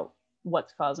figure out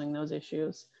what's causing those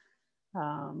issues.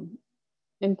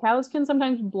 And cows can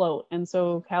sometimes bloat. And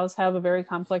so cows have a very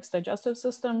complex digestive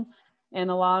system. And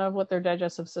a lot of what their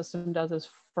digestive system does is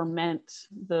ferment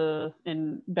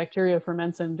and bacteria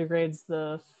ferments and degrades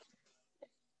the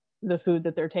food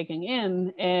that they're taking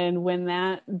in. And when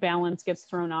that balance gets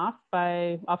thrown off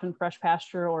by often fresh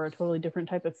pasture or a totally different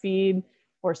type of feed,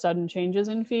 or sudden changes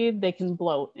in feed, they can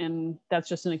bloat. And that's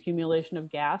just an accumulation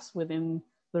of gas within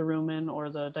the rumen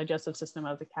or the digestive system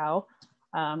of the cow.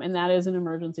 And that is an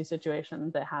emergency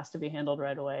situation that has to be handled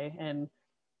right away. And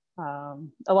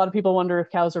A lot of people wonder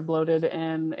if cows are bloated,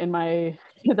 and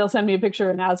they'll send me a picture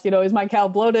and ask, is my cow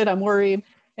bloated? I'm worried.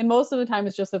 And most of the time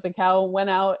it's just that the cow went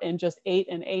out and just ate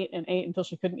and ate and ate until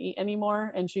she couldn't eat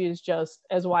anymore. And she's just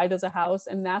as wide as a house,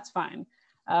 and that's fine.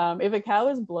 If a cow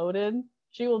is bloated,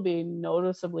 she will be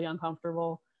noticeably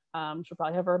uncomfortable. She'll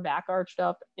probably have her back arched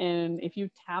up. And if you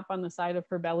tap on the side of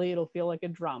her belly, it'll feel like a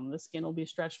drum. The skin will be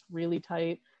stretched really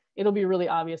tight. It'll be really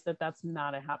obvious that that's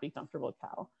not a happy, comfortable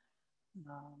cow.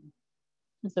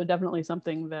 So definitely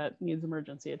something that needs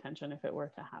emergency attention if it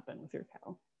were to happen with your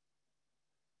cow.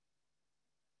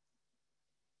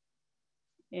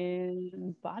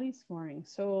 And body scoring.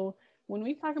 So when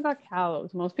we talk about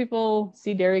cows, most people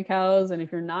see dairy cows, and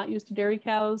if you're not used to dairy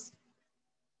cows,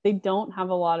 they don't have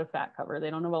a lot of fat cover. They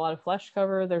don't have a lot of flesh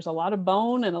cover. There's a lot of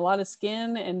bone and a lot of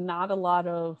skin and not a lot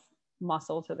of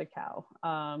muscle to the cow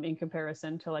in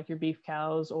comparison to like your beef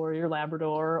cows or your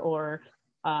Labrador or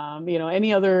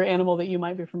any other animal that you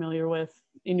might be familiar with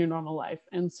in your normal life.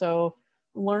 And so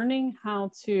learning how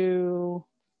to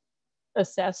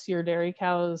assess your dairy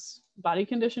cow's body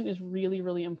condition is really,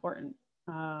 really important.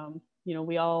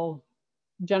 We all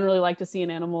generally like to see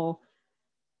an animal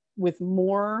with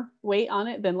more weight on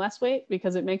it than less weight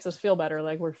because it makes us feel better,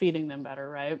 like we're feeding them better,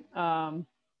 right?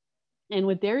 And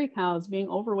with dairy cows, being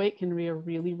overweight can be a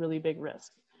really, really big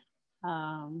risk.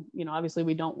 Obviously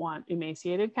we don't want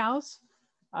emaciated cows,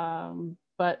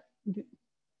 but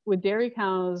with dairy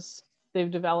cows,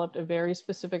 they've developed a very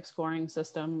specific scoring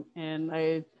system, and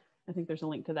I think there's a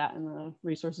link to that in the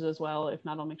resources as well. If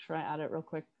not, I'll make sure I add it real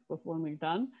quick before we're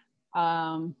done.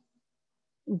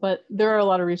 But there are a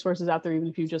lot of resources out there, even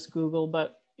if you just Google,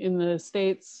 but in the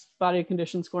States, body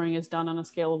condition scoring is done on a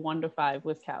scale of 1 to 5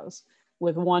 with cows,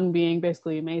 with 1 being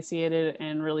basically emaciated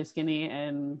and really skinny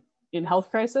and in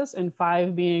health crisis, and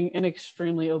 5 being an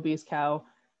extremely obese cow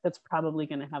that's probably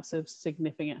going to have some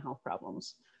significant health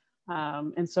problems.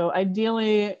 And so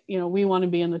ideally, we want to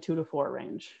be in the 2 to 4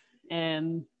 range,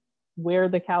 and where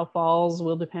the cow falls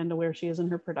will depend on where she is in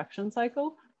her production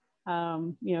cycle.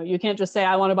 You can't just say,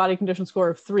 I want a body condition score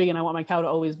of 3 and I want my cow to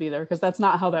always be there, because that's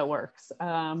not how that works.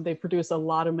 They produce a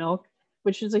lot of milk,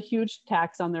 which is a huge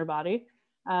tax on their body.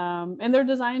 And they're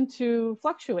designed to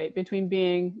fluctuate between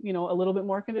being, a little bit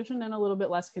more conditioned and a little bit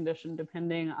less conditioned,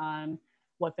 depending on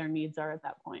what their needs are at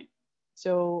that point.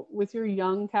 So with your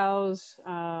young cows,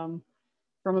 from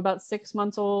about 6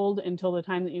 months old until the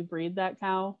time that you breed that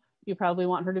cow, you probably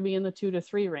want her to be in the 2 to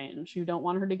 3 range. You don't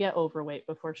want her to get overweight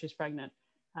before she's pregnant.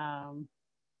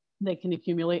 They can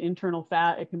accumulate internal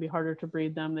fat. It can be harder to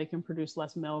breed them. They can produce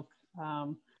less milk.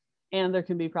 And there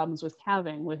can be problems with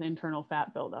calving with internal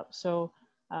fat buildup. So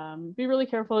be really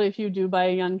careful if you do buy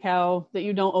a young cow that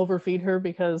you don't overfeed her,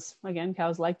 because again,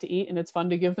 cows like to eat and it's fun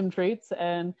to give them treats.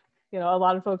 And, a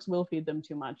lot of folks will feed them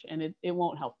too much, and it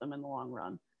won't help them in the long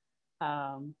run.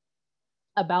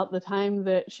 About the time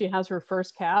that she has her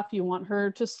first calf, you want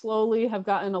her to slowly have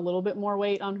gotten a little bit more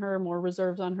weight on her, more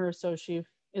reserves on her. So she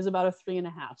is about a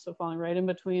 3.5. So falling right in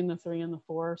between the 3 and the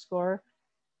 4 score.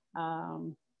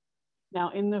 Now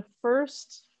in the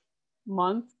first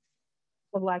month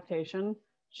of lactation,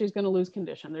 she's going to lose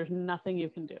condition. There's nothing you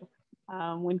can do.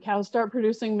 When cows start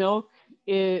producing milk,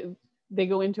 they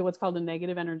go into what's called a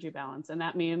negative energy balance. And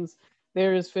that means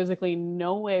there is physically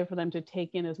no way for them to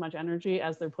take in as much energy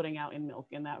as they're putting out in milk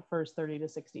in that first 30 to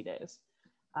 60 days.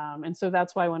 And so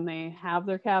that's why when they have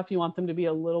their calf, you want them to be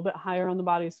a little bit higher on the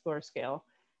body score scale.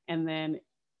 And then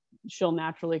she'll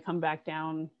naturally come back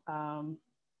down.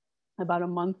 About a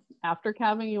month after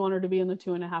calving, you want her to be in the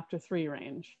 2.5 to 3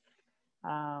 range.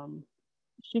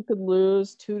 She could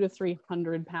lose 200 to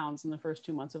 300 pounds in the first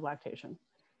 2 months of lactation.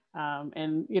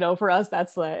 And for us,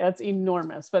 that's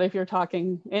enormous. But if you're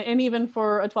talking, and even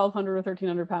for a 1,200 or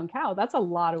 1,300 pound cow, that's a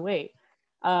lot of weight.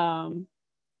 And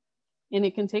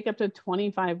it can take up to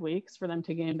 25 weeks for them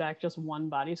to gain back just 1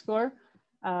 body score.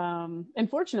 And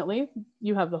fortunately,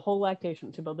 you have the whole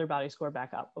lactation to build their body score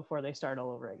back up before they start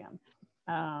all over again.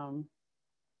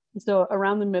 So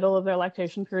around the middle of their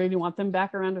lactation period, you want them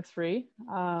back around a 3.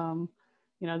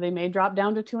 They may drop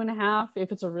down to 2.5.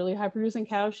 If it's a really high producing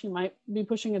cow, she might be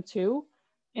pushing a 2.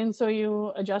 And so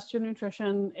you adjust your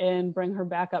nutrition and bring her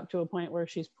back up to a point where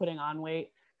she's putting on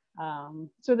weight,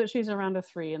 so that she's around a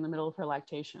 3 in the middle of her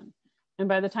lactation. And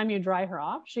by the time you dry her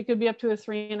off, she could be up to a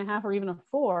 3.5 or even a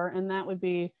 4. And that would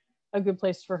be a good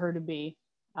place for her to be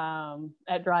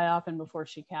at dry off and before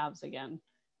she calves again.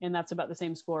 And that's about the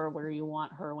same score where you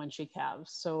want her when she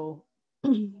calves. So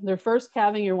their first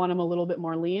calving, you want them a little bit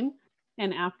more lean.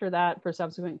 And after that, for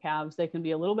subsequent calves, they can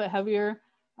be a little bit heavier,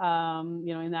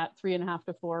 you know, in that 3.5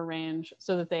 to 4 range,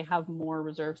 so that they have more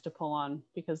reserves to pull on,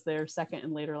 because their second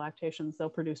and later lactations, they'll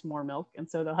produce more milk. And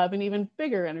so they'll have an even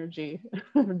bigger energy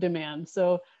demand.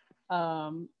 So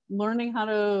learning how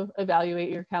to evaluate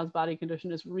your cow's body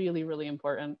condition is really, really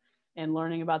important. And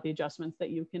learning about the adjustments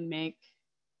that you can make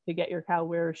to get your cow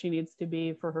where she needs to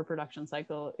be for her production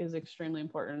cycle is extremely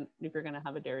important if you're going to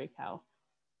have a dairy cow.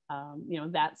 You know,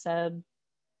 that said,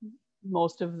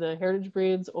 most of the heritage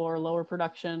breeds or lower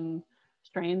production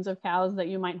strains of cows that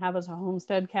you might have as a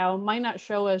homestead cow might not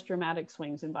show as dramatic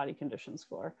swings in body condition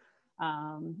score.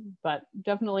 But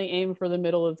definitely aim for the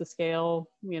middle of the scale,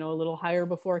 you know, a little higher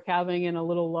before calving and a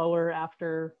little lower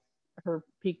after her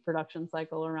peak production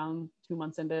cycle around 2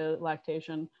 months into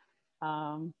lactation.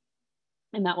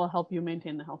 And that will help you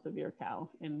maintain the health of your cow,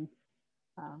 and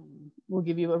will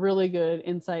give you a really good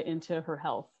insight into her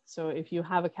health. So if you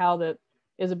have a cow that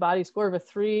is a body score of a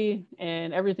 3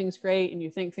 and everything's great and you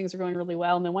think things are going really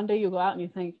well, and then one day you go out and you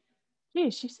think,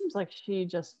 gee, she seems like she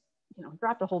just, you know,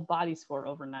 dropped a whole body score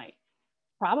overnight.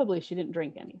 Probably she didn't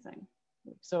drink anything.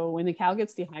 So when the cow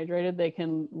gets dehydrated, they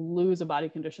can lose a body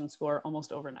condition score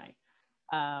almost overnight.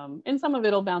 And some of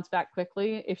it'll bounce back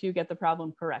quickly if you get the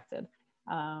problem corrected.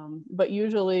 But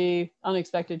usually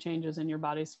unexpected changes in your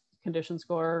body's condition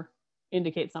score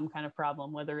indicate some kind of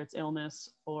problem, whether it's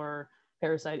illness or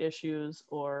parasite issues,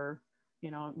 or, you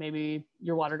know, maybe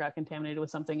your water got contaminated with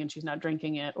something and she's not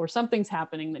drinking it, or something's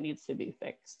happening that needs to be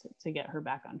fixed to get her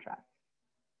back on track.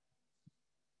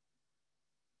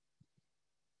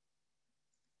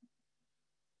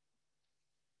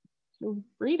 So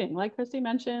breeding, like Christy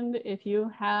mentioned, if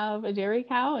you have a dairy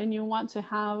cow and you want to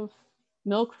have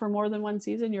milk for more than one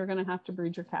season, you're going to have to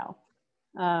breed your cow.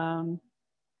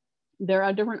 There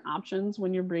are different options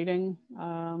when you're breeding.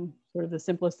 Sort of the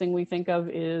simplest thing we think of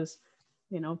is,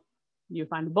 you know, you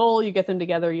find a bull, you get them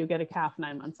together, you get a calf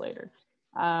 9 months later.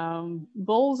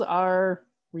 Bulls are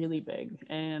really big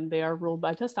and they are ruled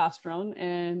by testosterone.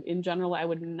 And in general, I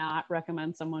would not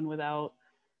recommend someone without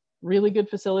really good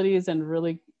facilities and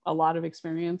really a lot of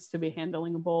experience to be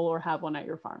handling a bull or have one at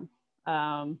your farm.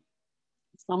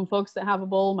 Some folks that have a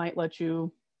bull might let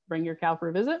you bring your cow for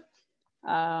a visit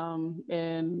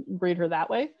and breed her that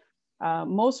way.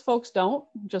 Most folks don't,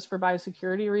 just for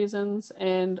biosecurity reasons.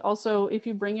 And also, if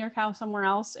you bring your cow somewhere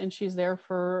else and she's there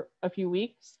for a few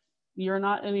weeks, you're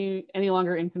not any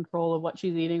longer in control of what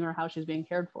she's eating or how she's being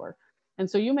cared for. And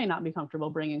so you may not be comfortable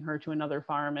bringing her to another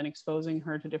farm and exposing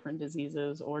her to different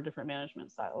diseases or different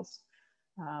management styles.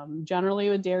 Generally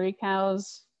with dairy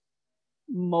cows,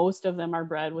 most of them are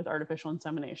bred with artificial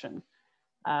insemination.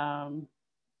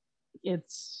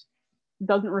 It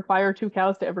doesn't require 2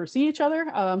 cows to ever see each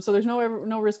other. So there's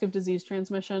no risk of disease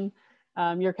transmission.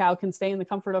 Your cow can stay in the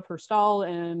comfort of her stall.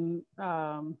 And,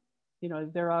 you know,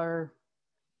 there are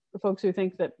folks who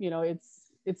think that, you know,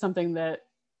 it's something that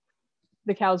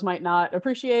the cows might not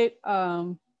appreciate.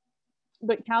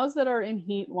 But cows that are in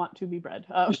heat want to be bred.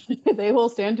 They will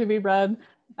stand to be bred.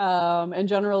 And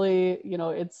generally, you know,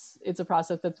 it's a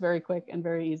process that's very quick and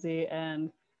very easy.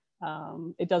 And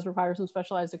it does require some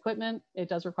specialized equipment. It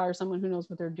does require someone who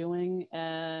knows what they're doing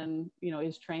and, you know,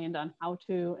 is trained on how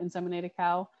to inseminate a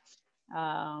cow,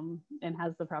 and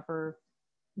has the proper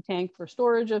tank for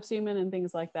storage of semen and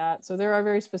things like that. So there are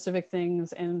very specific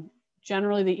things. And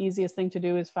generally the easiest thing to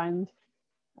do is find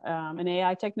an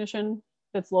AI technician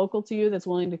that's local to you, that's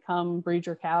willing to come breed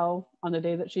your cow on the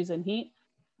day that she's in heat.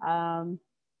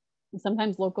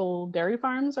 Sometimes local dairy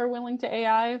farms are willing to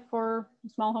AI for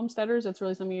small homesteaders. It's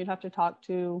really something you'd have to talk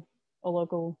to a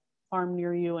local farm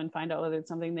near you and find out whether it's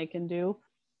something they can do.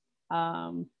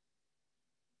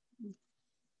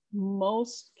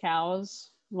 Most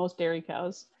dairy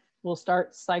cows will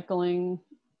start cycling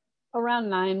around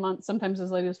 9 months, sometimes as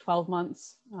late as 12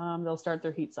 months. They'll start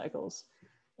their heat cycles.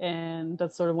 And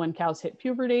that's sort of when cows hit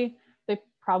puberty. They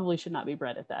probably should not be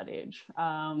bred at that age.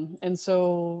 And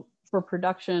so for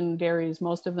production dairies,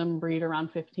 most of them breed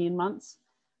around 15 months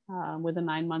with a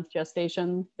 9-month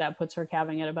gestation. That puts her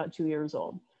calving at about 2 years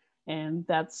old. And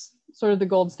that's sort of the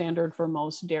gold standard for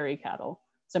most dairy cattle.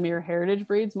 Some of your heritage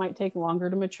breeds might take longer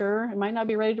to mature. It might not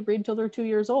be ready to breed till they're 2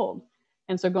 years old.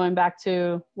 And so going back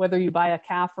to whether you buy a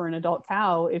calf or an adult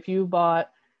cow, if you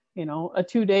bought, you know, a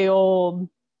 2-day-old,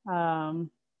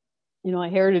 you know, a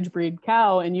heritage breed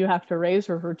cow, and you have to raise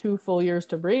her for 2 full years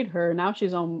to breed her. Now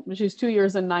she's 2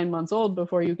 years and 9 months old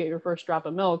before you get your first drop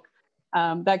of milk.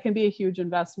 That can be a huge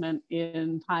investment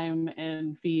in time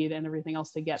and feed and everything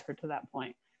else to get her to that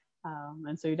point.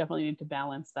 And so you definitely need to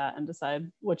balance that and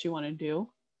decide what you want to do.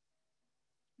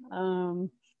 So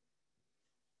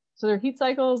their heat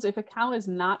cycles, if a cow is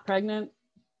not pregnant,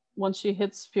 once she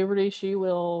hits puberty, she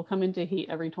will come into heat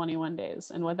every 21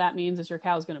 days. And what that means is your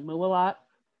cow's going to moo a lot.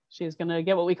 She's going to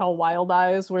get what we call wild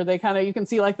eyes, where they kind of, you can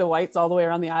see like the whites all the way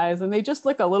around the eyes, and they just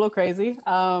look a little crazy.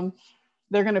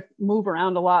 They're going to move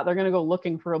around a lot. They're going to go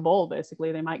looking for a bowl,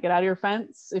 basically. They might get out of your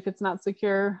fence if it's not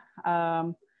secure.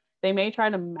 They may try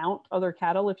to mount other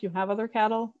cattle if you have other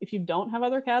cattle. If you don't have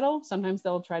other cattle, sometimes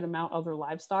they'll try to mount other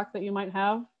livestock that you might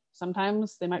have.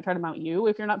 Sometimes they might try to mount you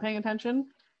if you're not paying attention.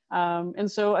 And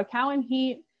so a cow in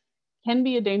heat can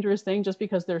be a dangerous thing just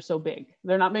because they're so big.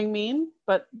 They're not being mean,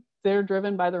 but they're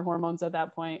driven by their hormones at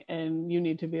that point, and you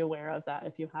need to be aware of that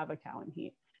if you have a cow in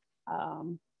heat.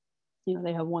 You know,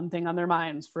 they have one thing on their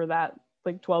minds for that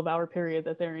like 12-hour period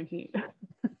that they're in heat.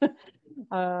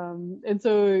 And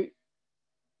so,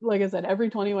 like I said,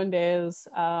 every 21 days,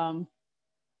 then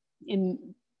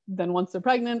once they're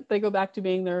pregnant, they go back to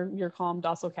being your calm,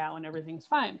 docile cow, and everything's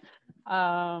fine.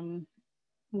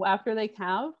 After they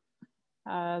calve,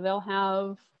 they'll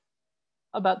have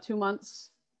about 2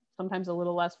 months, sometimes a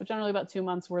little less, but generally about 2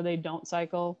 months where they don't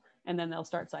cycle, and then they'll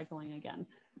start cycling again.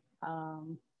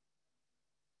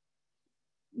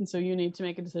 And so you need to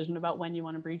make a decision about when you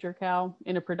want to breed your cow.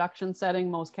 In a production setting,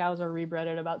 most cows are rebred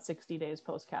at about 60 days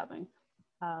post-calving.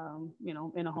 You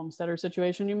know, in a homesteader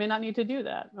situation, you may not need to do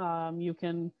that. You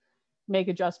can make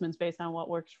adjustments based on what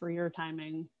works for your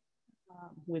timing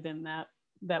within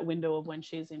that window of when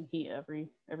she's in heat every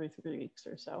 3 weeks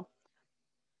or so.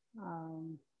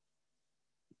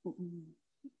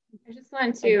 I just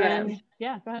want to,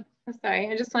 yeah, go ahead. Sorry,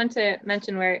 I just want to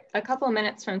mention we're a couple of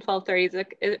minutes from 12:30.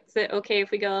 Is it okay if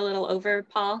we go a little over,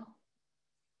 Paul?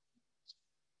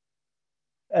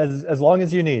 As long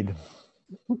as you need.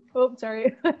 Oh,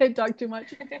 sorry, I talked too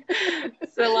much.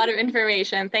 It's a lot of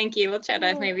information. Thank you. We'll try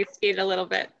to maybe speed a little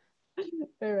bit.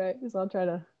 All right, so I'll try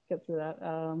to get through that.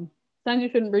 Sometimes you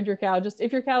shouldn't breed your cow. Just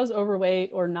if your cow is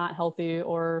overweight or not healthy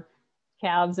or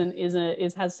calves and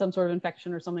has some sort of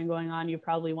infection or something going on, you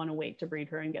probably want to wait to breed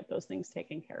her and get those things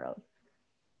taken care of.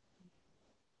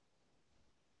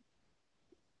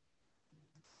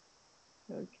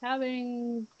 So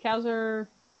calving, cows are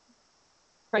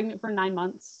pregnant for 9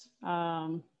 months.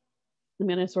 I'm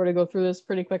going to sort of go through this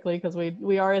pretty quickly because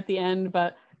we are at the end,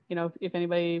 but you know, if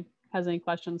anybody has any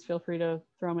questions, feel free to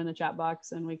throw them in the chat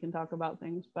box and we can talk about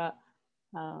things. But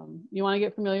you want to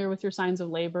get familiar with your signs of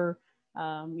labor.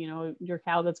 You know, your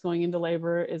cow that's going into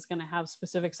labor is going to have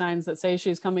specific signs that say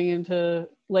she's coming into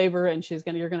labor and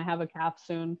you're going to have a calf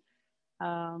soon.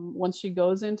 Once she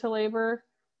goes into labor,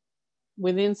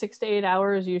 within 6 to 8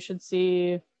 hours, you should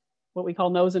see what we call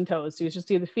nose and toes. So you should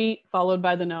see the feet followed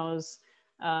by the nose.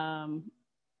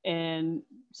 And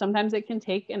sometimes it can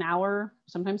take an hour,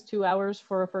 sometimes 2 hours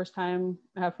for a first time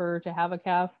heifer to have a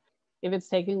calf. If it's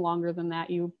taking longer than that,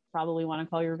 you probably want to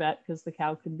call your vet because the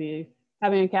cow could be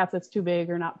having a calf that's too big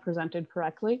or not presented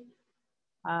correctly.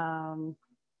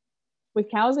 With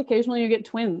cows, occasionally you get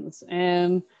twins,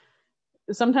 and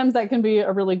sometimes that can be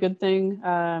a really good thing.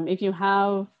 If you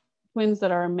have twins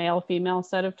that are a male-female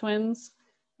set of twins,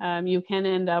 you can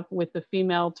end up with the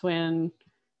female twin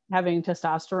having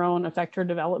testosterone affect her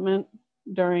development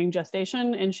during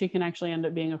gestation, and she can actually end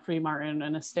up being a free martin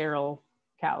and a sterile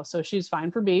cow. So she's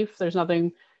fine for beef. There's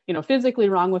nothing, you know, physically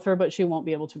wrong with her, but she won't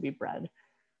be able to be bred.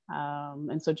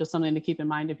 And so just something to keep in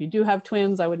mind. If you do have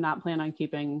twins, I would not plan on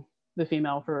keeping the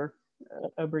female for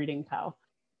a breeding cow.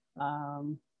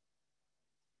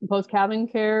 Post-calving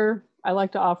care, I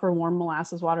like to offer warm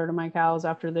molasses water to my cows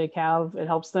after they calve. It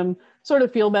helps them sort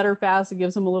of feel better fast. It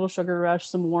gives them a little sugar rush,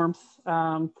 some warmth.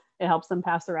 It helps them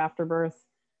pass their afterbirth.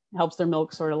 It helps their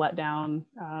milk sort of let down.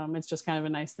 It's just kind of a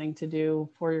nice thing to do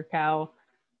for your cow.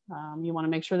 You want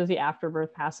to make sure that the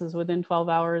afterbirth passes within 12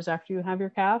 hours after you have your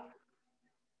calf.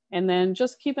 And then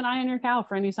just keep an eye on your cow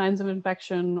for any signs of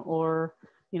infection or,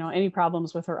 you know, any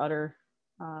problems with her udder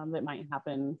that might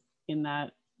happen in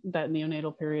that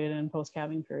neonatal period and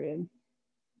post-calving period.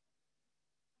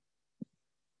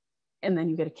 And then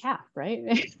you get a calf,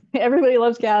 right? Everybody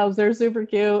loves calves. They're super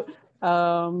cute.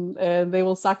 And they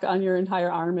will suck on your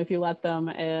entire arm if you let them.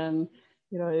 And,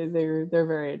 you know, they're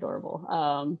very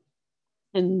adorable.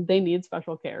 And they need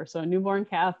special care. So a newborn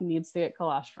calf needs to get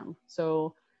colostrum.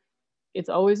 So it's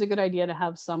always a good idea to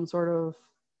have some sort of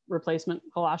replacement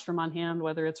colostrum on hand,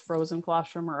 whether it's frozen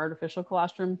colostrum or artificial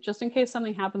colostrum, just in case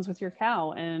something happens with your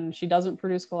cow and she doesn't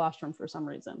produce colostrum for some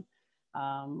reason,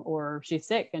 or she's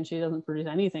sick and she doesn't produce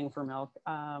anything for milk.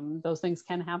 Those things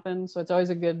can happen. So it's always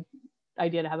a good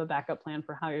idea to have a backup plan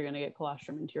for how you're going to get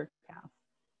colostrum into your calf.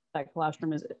 That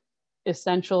colostrum is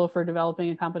essential for developing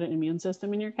a competent immune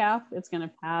system in your calf. It's going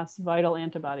to pass vital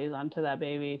antibodies onto that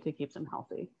baby to keep them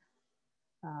healthy.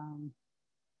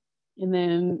 And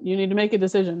then you need to make a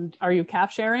decision. Are you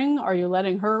calf sharing? Are you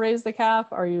letting her raise the calf?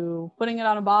 Are you putting it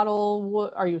on a bottle?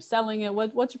 What, are you selling it?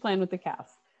 What's your plan with the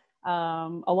calf?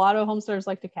 A lot of homesteaders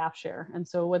like to calf share. And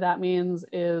so what that means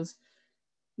is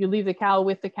you leave the cow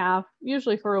with the calf,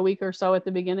 usually for a week or so at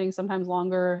the beginning, sometimes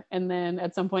longer. And then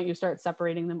at some point you start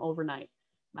separating them overnight,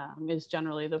 is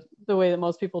generally the way that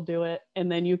most people do it.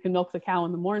 And then you can milk the cow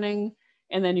in the morning,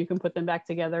 and then you can put them back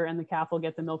together, and the calf will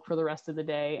get the milk for the rest of the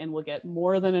day and will get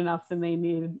more than enough than they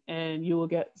need, and you will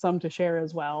get some to share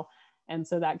as well. And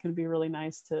so that can be really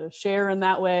nice to share in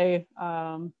that way.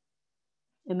 And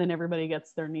then everybody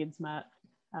gets their needs met.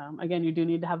 Again, you do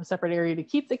need to have a separate area to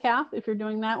keep the calf if you're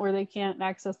doing that, where they can't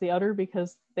access the udder,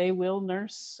 because they will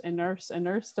nurse and nurse and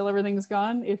nurse till everything's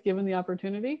gone if given the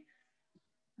opportunity.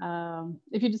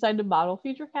 If you decide to bottle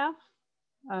feed your calf,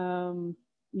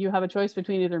 you have a choice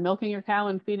between either milking your cow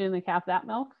and feeding the calf that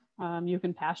milk. You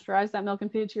can pasteurize that milk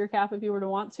and feed it to your calf if you were to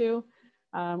want to,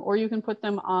 or you can put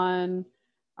them on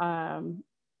an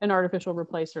artificial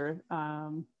replacer.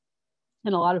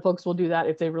 And a lot of folks will do that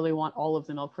if they really want all of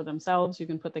the milk for themselves. You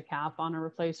can put the calf on a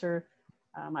replacer.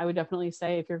 I would definitely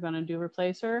say, if you're going to do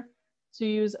replacer, to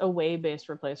use a whey-based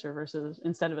replacer versus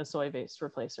instead of a soy-based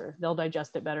replacer. They'll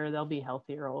digest it better, they'll be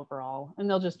healthier overall, and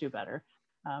they'll just do better.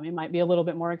 It might be a little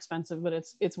bit more expensive, but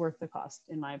it's worth the cost,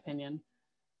 in my opinion.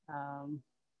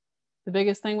 The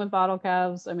biggest thing with bottle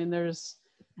calves, I mean, there's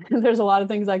a lot of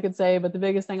things I could say, but the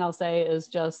biggest thing I'll say is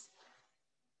just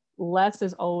less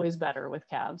is always better with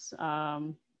calves.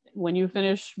 When you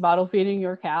finish bottle feeding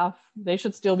your calf, they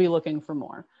should still be looking for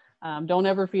more. Don't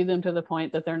ever feed them to the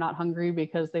point that they're not hungry,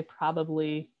 because they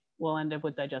probably will end up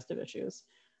with digestive issues.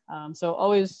 So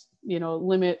always,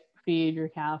 limit feed your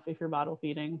calf if you're bottle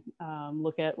feeding.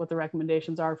 Look at what the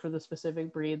recommendations are for the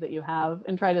specific breed that you have,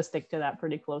 and try to stick to that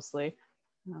pretty closely,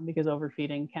 because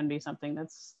overfeeding can be something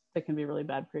that can be really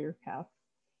bad for your calf.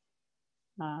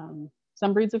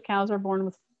 Some breeds of cows are born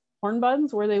with horn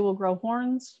buds, where they will grow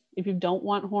horns. If you don't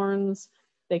want horns,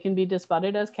 they can be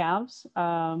disbudded as calves.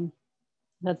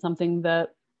 That's something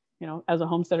that, as a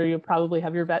homesteader, you'll probably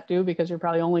have your vet do, because you're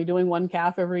probably only doing one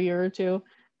calf every year or two.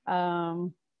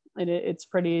 And it's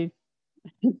pretty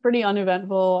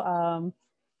uneventful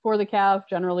for the calf.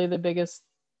 Generally, the biggest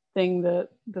thing that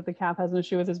the calf has an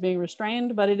issue with is being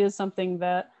restrained, but it is something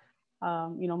that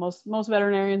most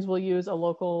veterinarians will use a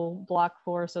local block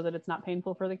for, so that it's not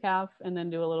painful for the calf, and then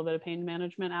do a little bit of pain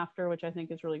management after, which I think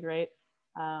is really great.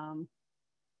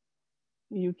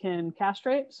 You can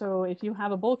castrate. So if you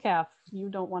have a bull calf, you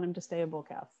don't want him to stay a bull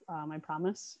calf. I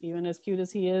promise, even as cute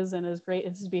as he is and as great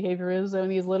as his behavior is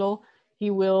when he's little, he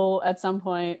will at some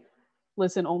point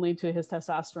listen only to his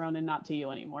testosterone and not to you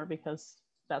anymore, because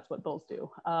that's what bulls do.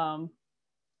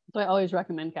 So I always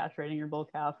recommend castrating your bull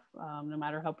calf, no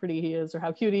matter how pretty he is or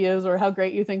how cute he is or how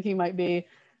great you think he might be.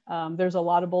 There's a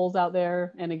lot of bulls out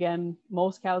there. And again,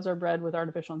 most cows are bred with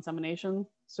artificial insemination.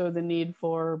 So the need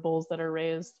for bulls that are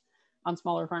raised on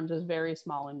smaller farms is very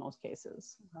small in most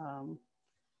cases.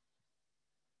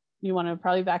 You want to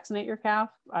probably vaccinate your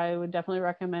calf. I would definitely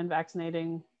recommend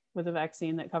vaccinating with a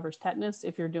vaccine that covers tetanus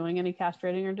if you're doing any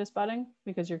castrating or disbudding,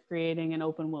 because you're creating an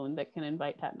open wound that can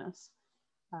invite tetanus.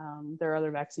 There are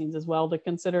other vaccines as well to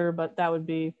consider, but that would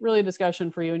be really a discussion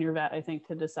for you and your vet, I think,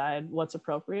 to decide what's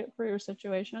appropriate for your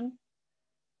situation.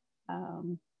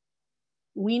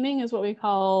 Weaning is what we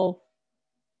call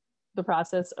the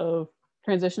process of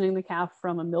transitioning the calf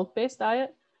from a milk-based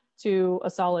diet to a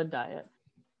solid diet.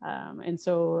 And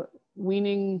so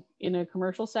weaning in a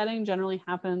commercial setting generally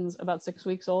happens about 6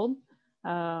 weeks old.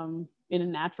 In a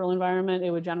natural environment, it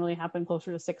would generally happen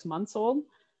closer to 6 months old.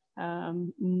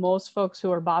 Most folks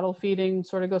who are bottle feeding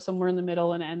sort of go somewhere in the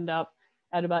middle and end up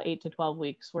at about 8 to 12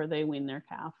 weeks where they wean their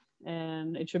calf.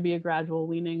 And it should be a gradual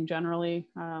weaning generally.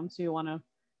 So you want to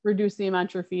reduce the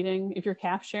amount you're feeding. If you're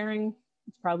calf sharing,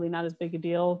 it's probably not as big a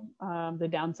deal. The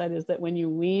downside is that when you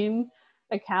wean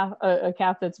a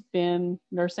calf that's been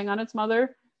nursing on its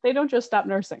mother, they don't just stop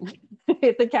nursing.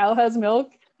 If the cow has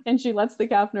milk and she lets the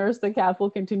calf nurse, the calf will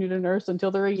continue to nurse until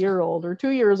they're 1 year old or 2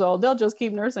 years old. They'll just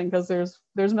keep nursing because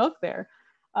there's milk there.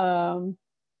 And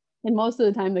most of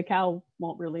the time the cow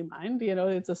won't really mind,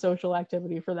 it's a social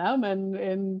activity for them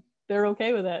and they're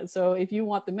okay with it. So if you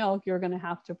want the milk, you're going to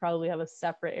have to probably have a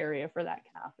separate area for that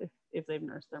calf if they've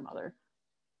nursed their mother.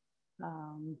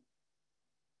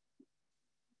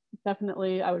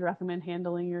 Definitely, I would recommend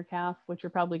handling your calf, which you're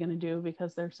probably going to do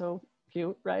because they're so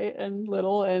cute, right? And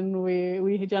little, and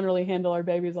we generally handle our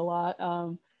babies a lot.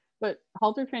 But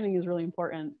halter training is really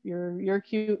important. Your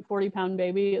cute 40-pound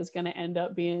baby is going to end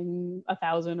up being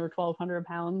 1,000 or 1,200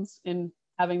 pounds in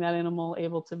having that animal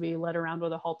able to be led around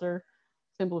with a halter.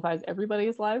 simplifies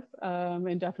everybody's life,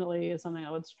 and definitely is something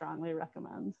I would strongly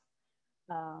recommend.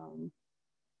 And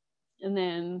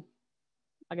then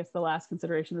I guess the last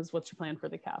consideration is what's your plan for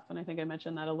the calf? And I think I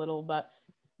mentioned that a little, but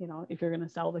you know, if you're going to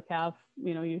sell the calf,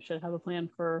 you know, you should have a plan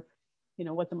for, you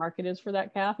know, what the market is for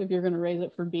that calf. If you're going to raise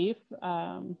it for beef,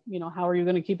 you know, how are you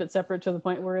going to keep it separate to the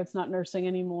point where it's not nursing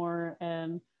anymore?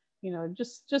 And, you know,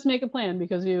 just make a plan,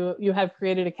 because you have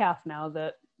created a calf now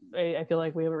that I feel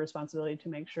like we have a responsibility to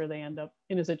make sure they end up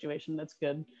in a situation that's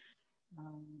good.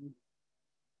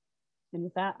 And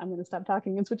with that, I'm going to stop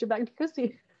talking and switch it back to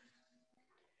Christy.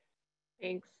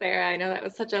 Thanks, Sarah. I know that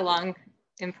was such a long,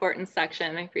 important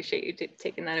section. I appreciate you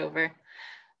taking that over.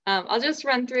 I'll just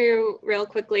run through real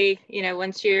quickly, you know,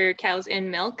 once your cow's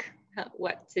in milk,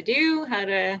 what to do, how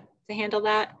to handle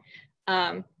that.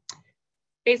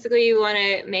 Basically, you want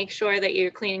to make sure that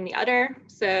you're cleaning the udder.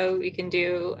 So you can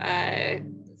do a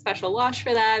special wash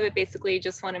for that, but basically you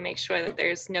just want to make sure that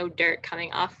there's no dirt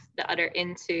coming off the udder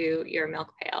into your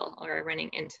milk pail or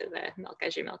running into the milk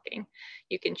as you're milking.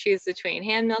 You can choose between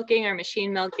hand milking or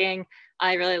machine milking.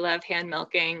 I really love hand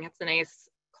milking. It's a nice,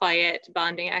 quiet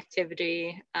bonding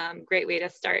activity, great way to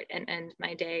start and end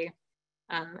my day.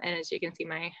 And as you can see,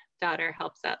 my daughter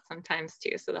helps out sometimes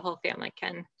too, so the whole family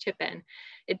can chip in.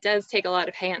 It does take a lot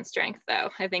of hand strength though.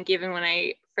 I think even when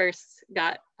I first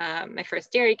got my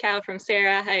first dairy cow from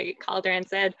Sarah, I called her and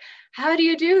said, "How do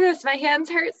you do this? My hands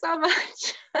hurt so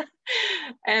much."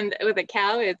 And with a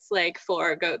cow, it's like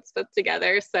 4 goats put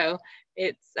together. So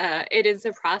it is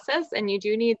a process, and you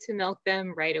do need to milk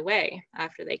them right away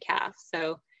after they calf.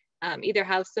 So either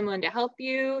have someone to help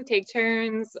you, take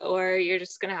turns, or you're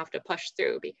just gonna have to push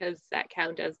through, because that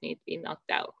cow does need to be milked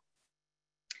out.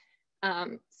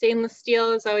 Stainless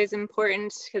steel is always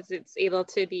important because it's able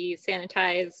to be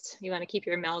sanitized. You wanna keep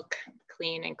your milk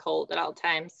clean and cold at all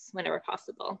times whenever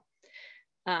possible.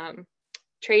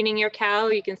 Training your cow,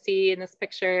 you can see in this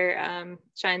picture,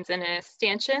 shines in a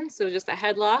stanchion, so just a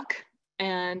headlock,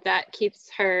 and that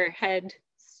keeps her head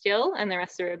still and the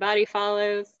rest of her body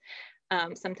follows.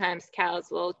 Sometimes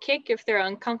cows will kick if they're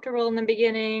uncomfortable in the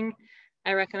beginning.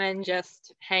 I recommend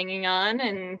just hanging on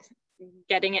and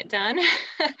getting it done.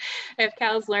 If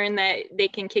cows learn that they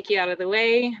can kick you out of the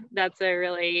way, that's a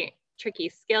really tricky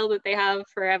skill that they have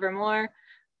forevermore.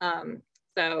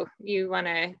 So you want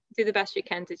to do the best you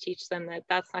can to teach them that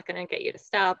that's not going to get you to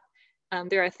stop.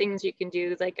 There are things you can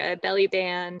do, like a belly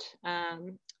band,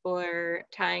 or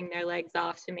tying their legs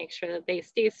off to make sure that they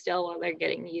stay still while they're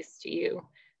getting used to you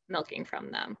milking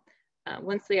from them.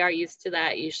 Once they are used to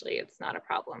that, usually it's not a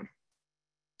problem.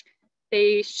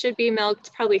 They should be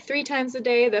milked probably 3 times a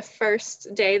day the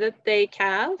first day that they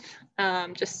calve,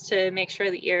 just to make sure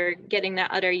that you're getting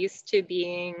that udder used to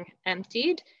being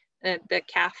emptied. The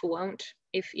calf won't,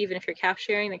 even if you're calf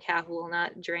shearing, the calf will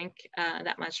not drink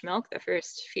that much milk the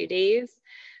first few days.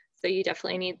 So you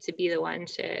definitely need to be the one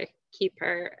to keep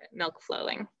her milk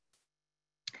flowing.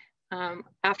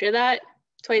 After that,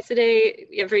 twice a day,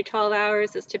 every 12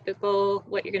 hours is typical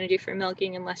what you're going to do for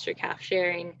milking, unless you're calf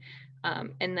sharing.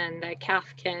 And then the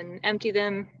calf can empty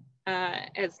them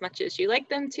as much as you like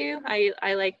them to.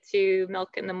 I like to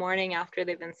milk in the morning after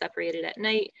they've been separated at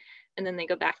night, and then they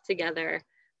go back together.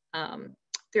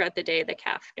 Throughout the day, the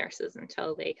calf nurses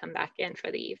until they come back in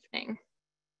for the evening.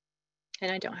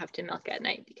 And I don't have to milk at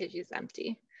night because she's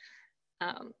empty.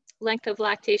 Length of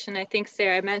lactation, I think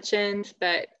Sarah mentioned,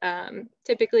 but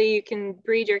typically you can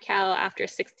breed your cow after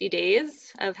 60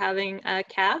 days of having a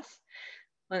calf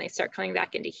when they start coming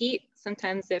back into heat.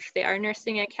 Sometimes if they are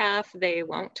nursing a calf, they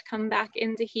won't come back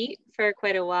into heat for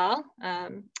quite a while.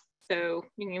 So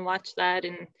you can watch that,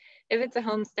 and if it's a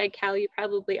homestead cow, you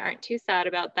probably aren't too sad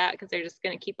about that because they're just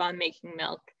going to keep on making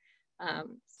milk.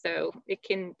 So they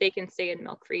can stay in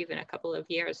milk for even a couple of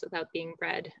years without being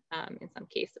bred in some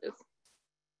cases.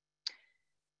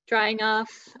 Drying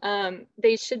off,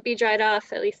 they should be dried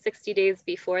off at least 60 days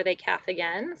before they calf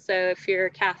again. So if your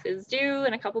calf is due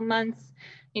in a couple months,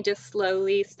 you just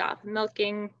slowly stop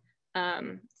milking.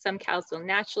 Some cows will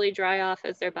naturally dry off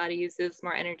as their body uses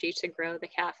more energy to grow the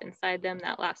calf inside them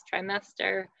that last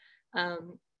trimester.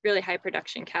 Really high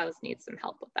production cows need some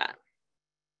help with that.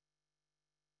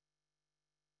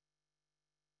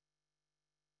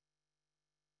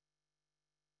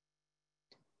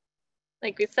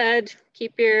 Like we said,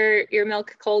 keep your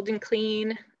milk cold and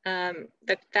clean.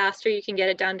 The faster you can get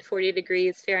it down to 40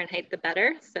 degrees Fahrenheit, the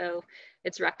better. So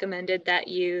it's recommended that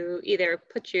you either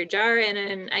put your jar in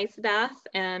an ice bath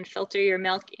and filter your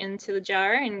milk into the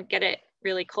jar and get it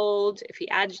really cold. If you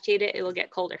agitate it, it will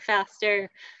get colder faster.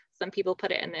 Some people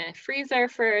put it in the freezer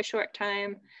for a short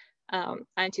time.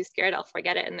 I'm too scared I'll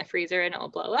forget it in the freezer and it'll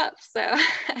blow up. So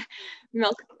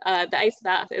milk, the ice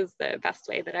bath is the best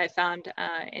way that I found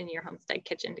in your homestead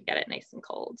kitchen to get it nice and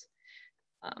cold.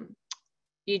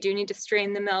 You do need to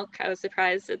strain the milk. I was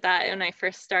surprised at that when I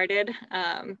first started,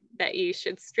 that you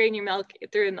should strain your milk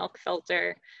through a milk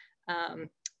filter,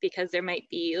 because there might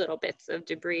be little bits of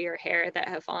debris or hair that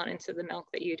have fallen into the milk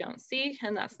that you don't see,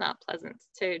 and that's not pleasant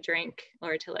to drink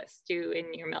or to let stew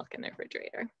in your milk in the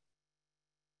refrigerator.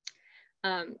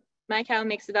 My cow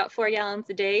makes about 4 gallons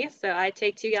a day, so I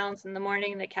take 2 gallons in the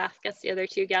morning, the calf gets the other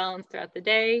 2 gallons throughout the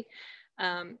day.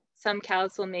 Some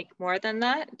cows will make more than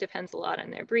that. It depends a lot on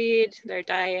their breed, their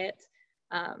diet,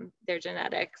 their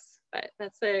genetics, but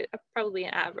that's probably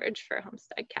an average for a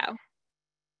homestead cow.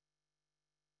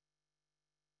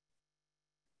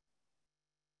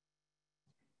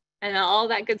 And all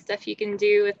that good stuff you can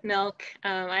do with milk.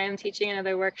 I am teaching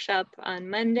another workshop on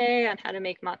Monday on how to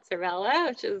make mozzarella,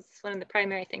 which is one of the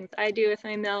primary things I do with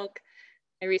my milk.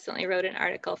 I recently wrote an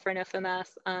article for NOFA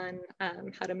on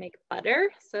how to make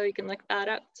butter, so you can look that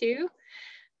up too.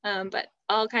 But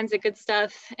all kinds of good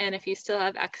stuff, and if you still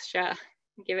have extra,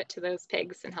 give it to those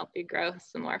pigs and help you grow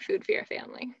some more food for your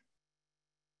family.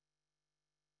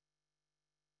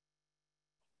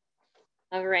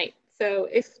 All right, so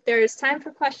if there's time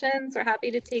for questions, we're happy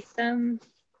to take them.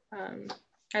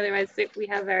 Otherwise, we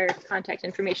have our contact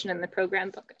information in the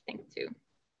program book, I think, too.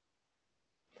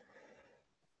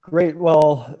 Great.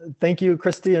 Well, thank you,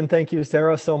 Christy, and thank you,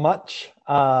 Sara, so much.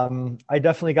 I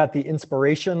definitely got the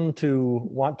inspiration to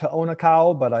want to own a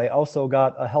cow, but I also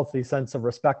got a healthy sense of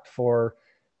respect for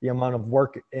the amount of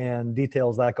work and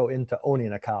details that go into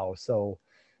owning a cow. So,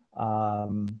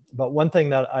 but one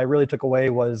thing that I really took away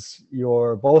was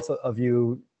both of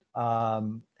you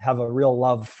have a real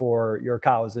love for your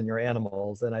cows and your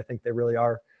animals, and I think they really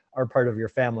are part of your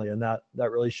family, and that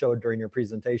really showed during your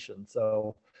presentation.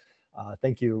 So.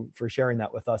 Thank you for sharing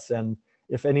that with us. And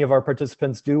if any of our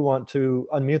participants do want to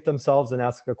unmute themselves and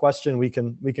ask a question, we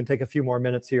can take a few more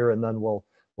minutes here, and then we'll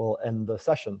end the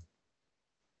session.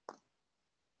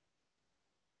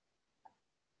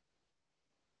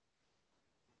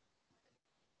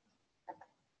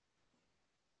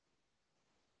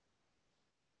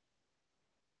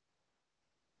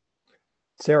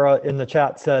 Sara in the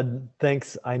chat said,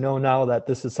 "Thanks. I know now that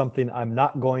this is something I'm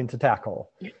not going to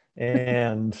tackle."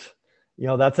 And you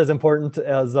know, that's as important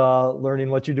as learning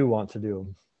what you do want to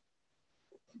do.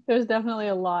 There's definitely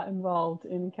a lot involved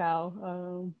in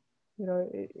cow. You know,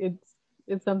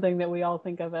 it's something that we all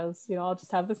think of as, you know, I'll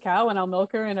just have this cow and I'll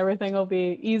milk her and everything will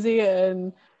be easy.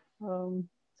 And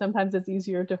sometimes it's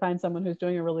easier to find someone who's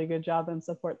doing a really good job and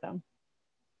support them.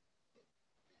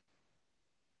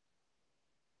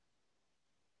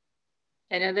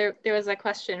 I know there was a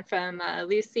question from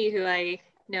Lucy, who I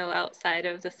know outside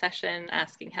of the session,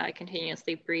 asking how I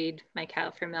continuously breed my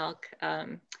cow for milk.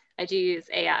 I do use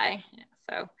AI.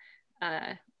 So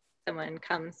someone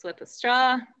comes with a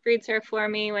straw, breeds her for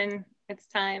me when it's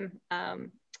time,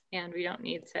 and we don't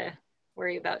need to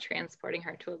worry about transporting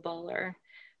her to a bull or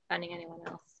finding anyone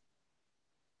else.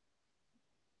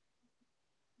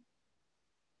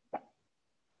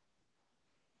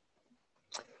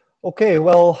 Okay,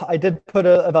 well, I did put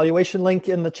an evaluation link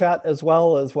in the chat as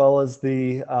well as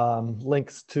the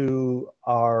links to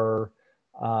our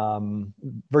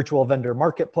virtual vendor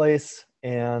marketplace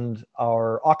and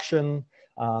our auction.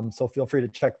 So feel free to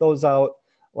check those out.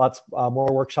 Lots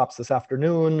more workshops this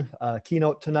afternoon,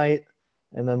 keynote tonight,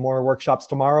 and then more workshops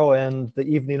tomorrow and the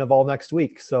evening of all next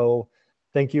week. So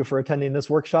thank you for attending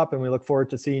this workshop, and we look forward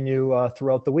to seeing you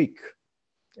throughout the week.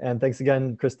 And thanks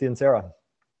again, Christy and Sara.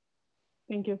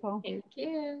 Thank you, Paul. Thank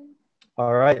you.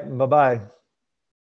 All right, bye-bye.